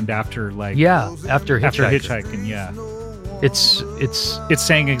second after like Yeah, after after Hitchhiker. hitchhiking. Yeah, It's it's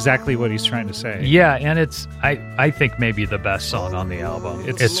saying exactly what he's trying to say. yeah, and it's I think maybe the best song on the album.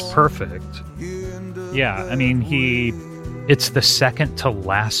 It's perfect. Yeah, I mean It's the second to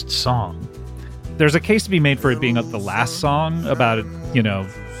last song. there's a case to be made for it being the last song about it,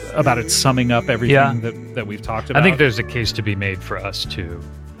 about it summing up everything that we've talked about. I think there's a case to be made for us to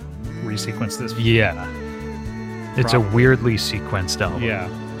resequence this. Yeah. It's a weirdly sequenced album. Yeah.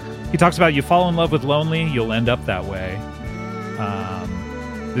 He talks about you fall in love with lonely, you'll end up that way.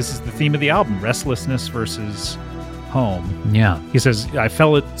 This is the theme of the album, restlessness versus home. Yeah. He says, I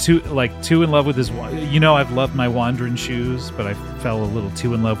fell too in love with his, I've loved my wandering shoes, but I fell a little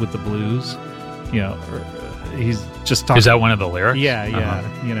too in love with the blues. He's just talking. Is that one of the lyrics? Yeah, yeah.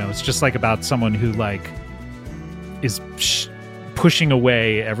 Uh-huh. It's just like about someone who like is pushing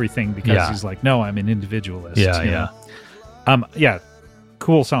away everything because Yeah. he's like, no, I'm an individualist. Yeah, you know? Yeah.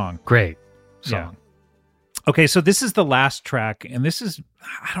 Cool song. Great Yeah. song. Okay, so this is the last track, and this is,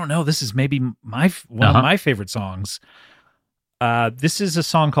 I don't know, this is maybe one of my favorite songs. This is a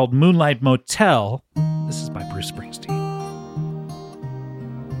song called Moonlight Motel. This is by Bruce Springsteen.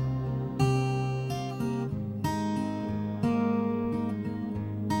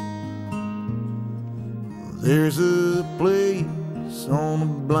 There's a place on a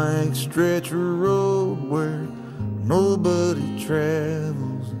blank stretch of road where nobody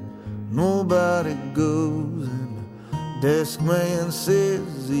travels, nobody goes, and the desk man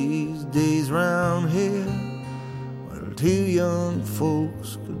says these days round here, well, two young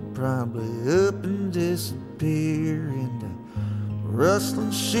folks could probably up and disappear into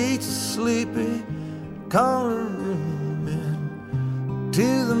rustling sheets of sleepy corner room and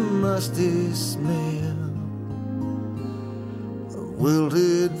to the musty smell of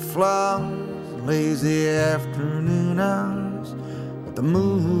wilted flowers, lazy afternoon hours at the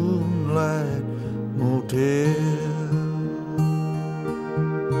Moonlight Motel.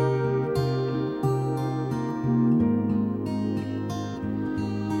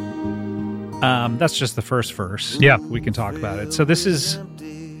 That's just the first verse. Yeah. We can talk about it. So this is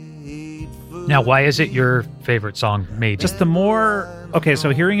Now, why is it your favorite song? Maybe. just the more... Okay, so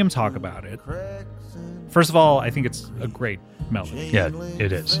hearing him talk about it, first of all, I think it's a great melody. Yeah,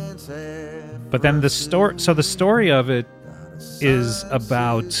 it is. But then the story... So the story of it is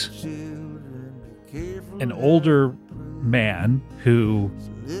about an older man who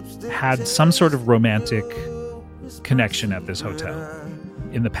had some sort of romantic connection at this hotel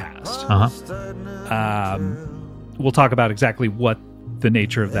in the past. We'll talk about exactly what the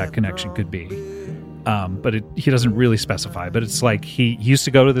nature of that connection could be. But he doesn't really specify. But it's like he used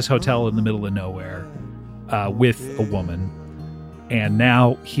to go to this hotel in the middle of nowhere with a woman. And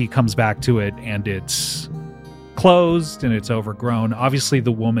now he comes back to it and it's closed and it's overgrown. Obviously,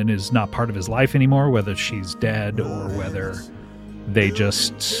 the woman is not part of his life anymore, whether she's dead or whether they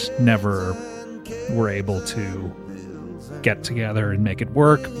just never were able to get together and make it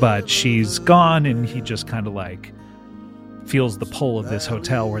work, but she's gone and he just kind of like feels the pull of this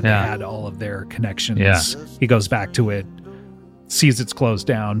hotel where they had all of their connections. Yeah. He goes back to it, sees it's closed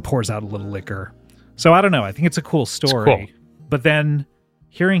down, pours out a little liquor. So I don't know. I think it's a cool story. Cool. But then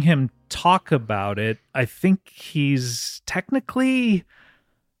hearing him talk about it, I think he's technically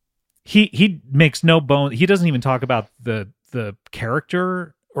he makes no bone. He doesn't even talk about the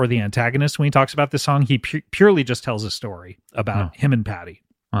character or the antagonist when he talks about this song. He purely just tells a story about him and Patty,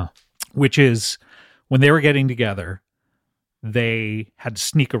 which is when they were getting together, they had to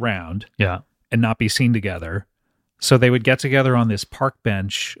sneak around and not be seen together. So they would get together on this park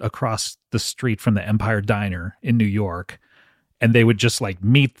bench across the street from the Empire Diner in New York, and they would just like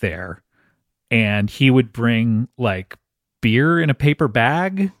meet there, and he would bring like beer in a paper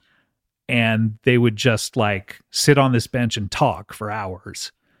bag, and they would just like sit on this bench and talk for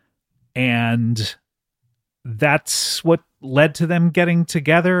hours. And that's what led to them getting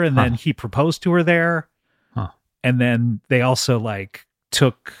together. And then he proposed to her there. And then they also like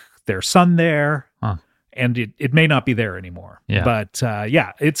took their son there. And it may not be there anymore. Yeah. But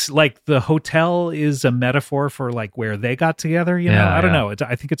it's like the hotel is a metaphor for like where they got together. You know, Yeah, I don't yeah. know.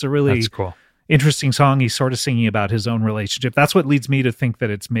 I think it's a really That's cool. interesting song. He's sort of singing about his own relationship. That's what leads me to think that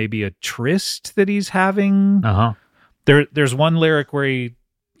it's maybe a tryst that he's having. There's one lyric where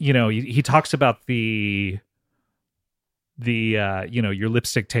he talks about the your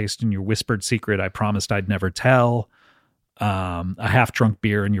lipstick taste and your whispered secret I promised I'd never tell. A half-drunk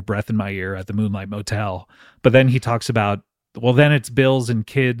beer and your breath in my ear at the Moonlight Motel. But then he talks about, well, then it's bills and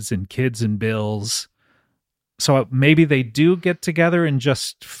kids and bills. So maybe they do get together and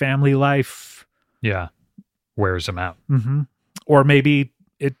just family life. Yeah. Wears them out. Mm-hmm. Or maybe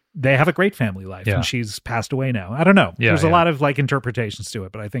they have a great family life and she's passed away now. I don't know. Yeah, There's a lot of like interpretations to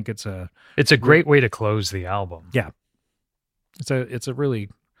it, but I think it's a great way to close the album. Yeah. It's a really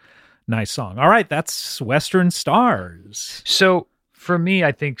nice song. All right, that's Western Stars. So for me,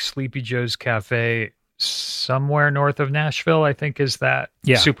 I think Sleepy Joe's Cafe, somewhere north of Nashville, I think is that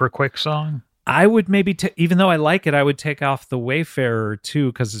super quick song. I would maybe, even though I like it, I would take off the Wayfarer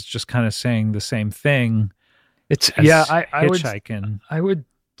too, because it's just kind of saying the same thing. It's as I would Hitchhiking. I would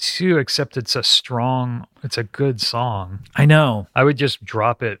too, except it's a good song. I know. I would just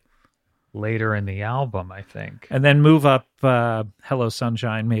drop it later in the album, I think. And then move up Hello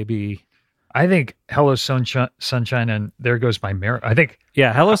Sunshine, maybe. I think Hello Sunshine and There Goes My Miracle. I think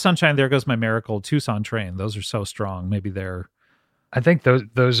Hello Sunshine, There Goes My Miracle, Tucson Train. Those are so strong. Maybe they're... I think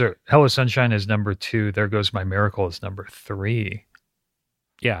those are Hello Sunshine is number 2. There Goes My Miracle is number 3.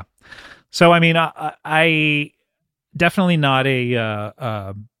 Yeah. So, I mean, I definitely not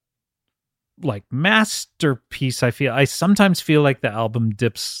a like masterpiece. I sometimes feel like the album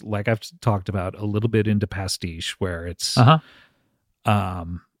dips, like I've talked about, a little bit into pastiche, where it's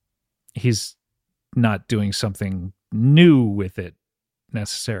he's not doing something new with it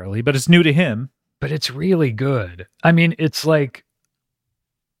necessarily, but it's new to him. But it's really good. I mean, it's like,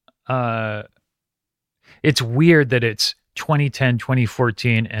 it's weird that it's 2010,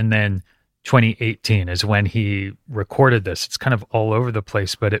 2014, and then 2018 is when he recorded this. It's kind of all over the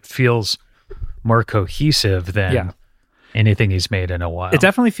place, but it feels more cohesive than anything he's made in a while. It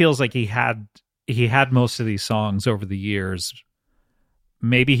definitely feels like he had most of these songs over the years.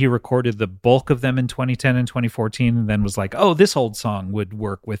 Maybe he recorded the bulk of them in 2010 and 2014 and then was like, oh, this old song would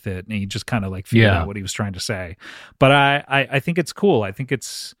work with it. And he just kind of like figured out what he was trying to say. But I think it's cool. I think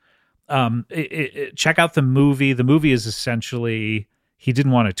it's, check out the movie. The movie is essentially, he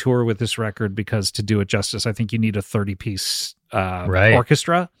didn't want to tour with this record because to do it justice, I think you need a 30-piece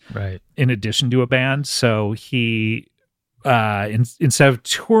orchestra in addition to a band. So he, instead of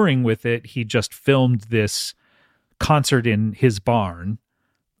touring with it, he just filmed this concert in his barn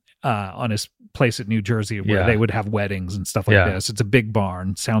on his place at New Jersey where they would have weddings and stuff like this. It's a big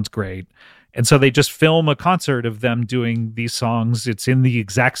barn. Sounds great. And so they just film a concert of them doing these songs. It's in the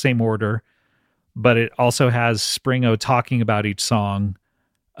exact same order, but it also has Springo talking about each song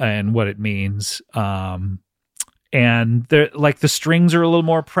and what it means. And they're like the strings are a little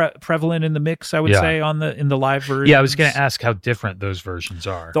more prevalent in the mix, I would say, in the live version. Yeah, I was going to ask how different those versions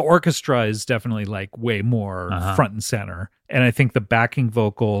are. The orchestra is definitely like way more front and center. And I think the backing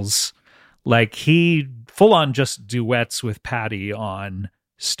vocals, like he full on just duets with Patty on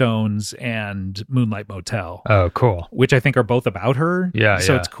Stones and Moonlight Motel. Oh, cool. Which I think are both about her. Yeah.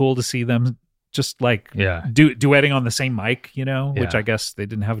 So it's cool to see them just like duetting on the same mic, which I guess they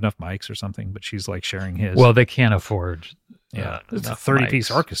didn't have enough mics or something, but she's like sharing his. Well, they can't afford. It's a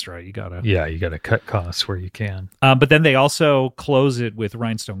 30-piece orchestra. You gotta cut costs where you can. But then they also close it with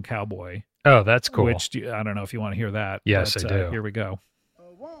Rhinestone Cowboy. Oh, that's cool. Which I don't know if you want to hear that. Yes, but, I do. Here we go.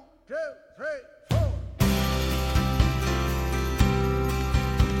 1, 2, 3, 4.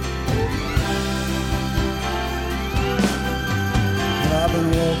 I've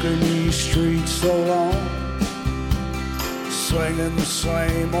been walking these streets so long, singing the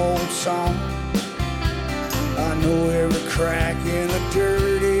same old song. I know every crack in the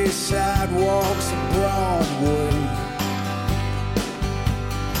dirty sidewalks of Broadway,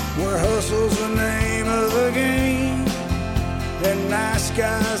 where hustle's the name of the game, and nice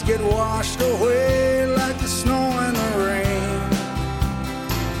guys get washed away like the snow and the rain.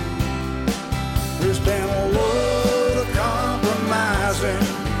 There's been a load of compromising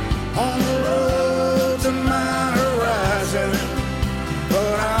on the road to my horizon,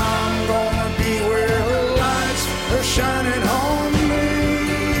 but I'm gonna be where the lights are shining on me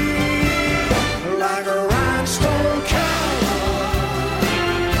like a rhinestone cowboy.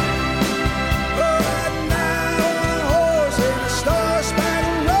 But at night on a horse in a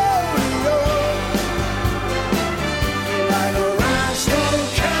star-spangled rodeo, like a rhinestone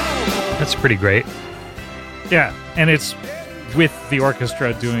cowboy. That's pretty great. Yeah, and it's with the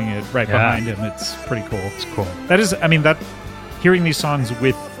orchestra doing it right behind him. It's pretty cool. It's cool. That is, I mean, that hearing these songs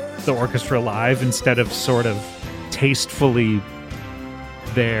with the orchestra live instead of sort of tastefully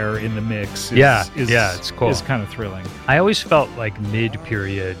there in the mix it's cool. Is kind of thrilling. I always felt like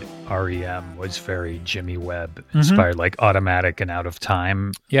mid-period REM was very Jimmy Webb inspired, like Automatic and Out of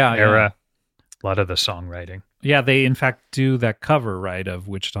Time era. A lot of the songwriting. Yeah, they in fact do that cover, right, of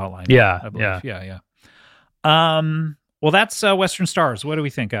Wichita Line. Yeah, I believe. Yeah. Well, that's Western Stars. What do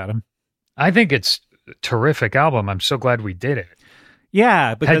we think, Adam? I think it's a terrific album. I'm so glad we did it.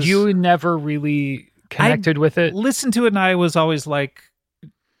 Yeah, because had you never really connected with it? Listened to it, and I was always like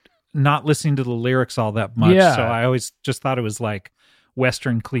not listening to the lyrics all that much. Yeah. So I always just thought it was like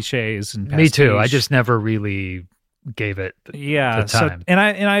Western cliches and me too. I pastiche. just never really gave it the time. So, and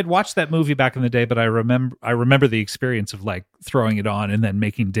I had watched that movie back in the day, but I remember the experience of like throwing it on and then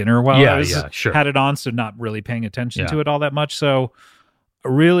making dinner while I had it on, so not really paying attention to it all that much. So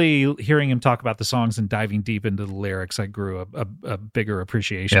really hearing him talk about the songs and diving deep into the lyrics, I grew a bigger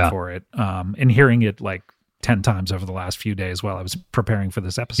appreciation for it. And hearing it like 10 times over the last few days while I was preparing for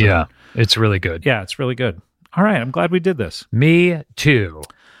this episode. Yeah, it's really good. Yeah, it's really good. All right, I'm glad we did this. Me too.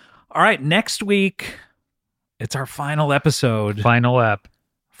 All right, next week, it's our final episode. Final ep.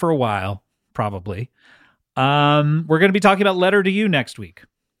 For a while, probably. We're going to be talking about Letter to You next week.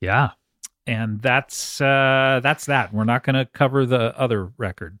 Yeah. And that's that. We're not going to cover the other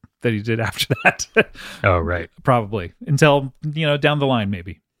record that he did after that. Oh, right. Probably until, down the line,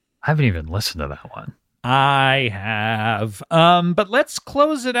 maybe. I haven't even listened to that one. I have. But let's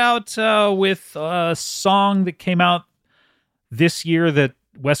close it out with a song that came out this year that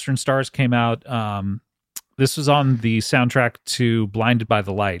Western Stars came out. This was on the soundtrack to Blinded by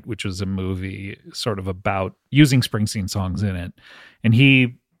the Light, which was a movie sort of about using Springsteen songs in it. And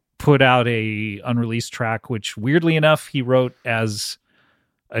he put out a unreleased track, which weirdly enough, he wrote as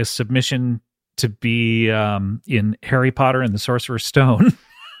a submission to be in Harry Potter and the Sorcerer's Stone.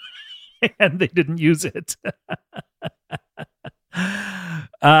 And they didn't use it.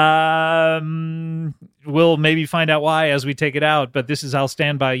 We'll maybe find out why as we take it out, but this is I'll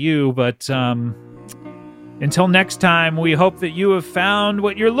Stand By You. But until next time, we hope that you have found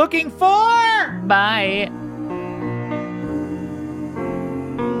what you're looking for. Bye.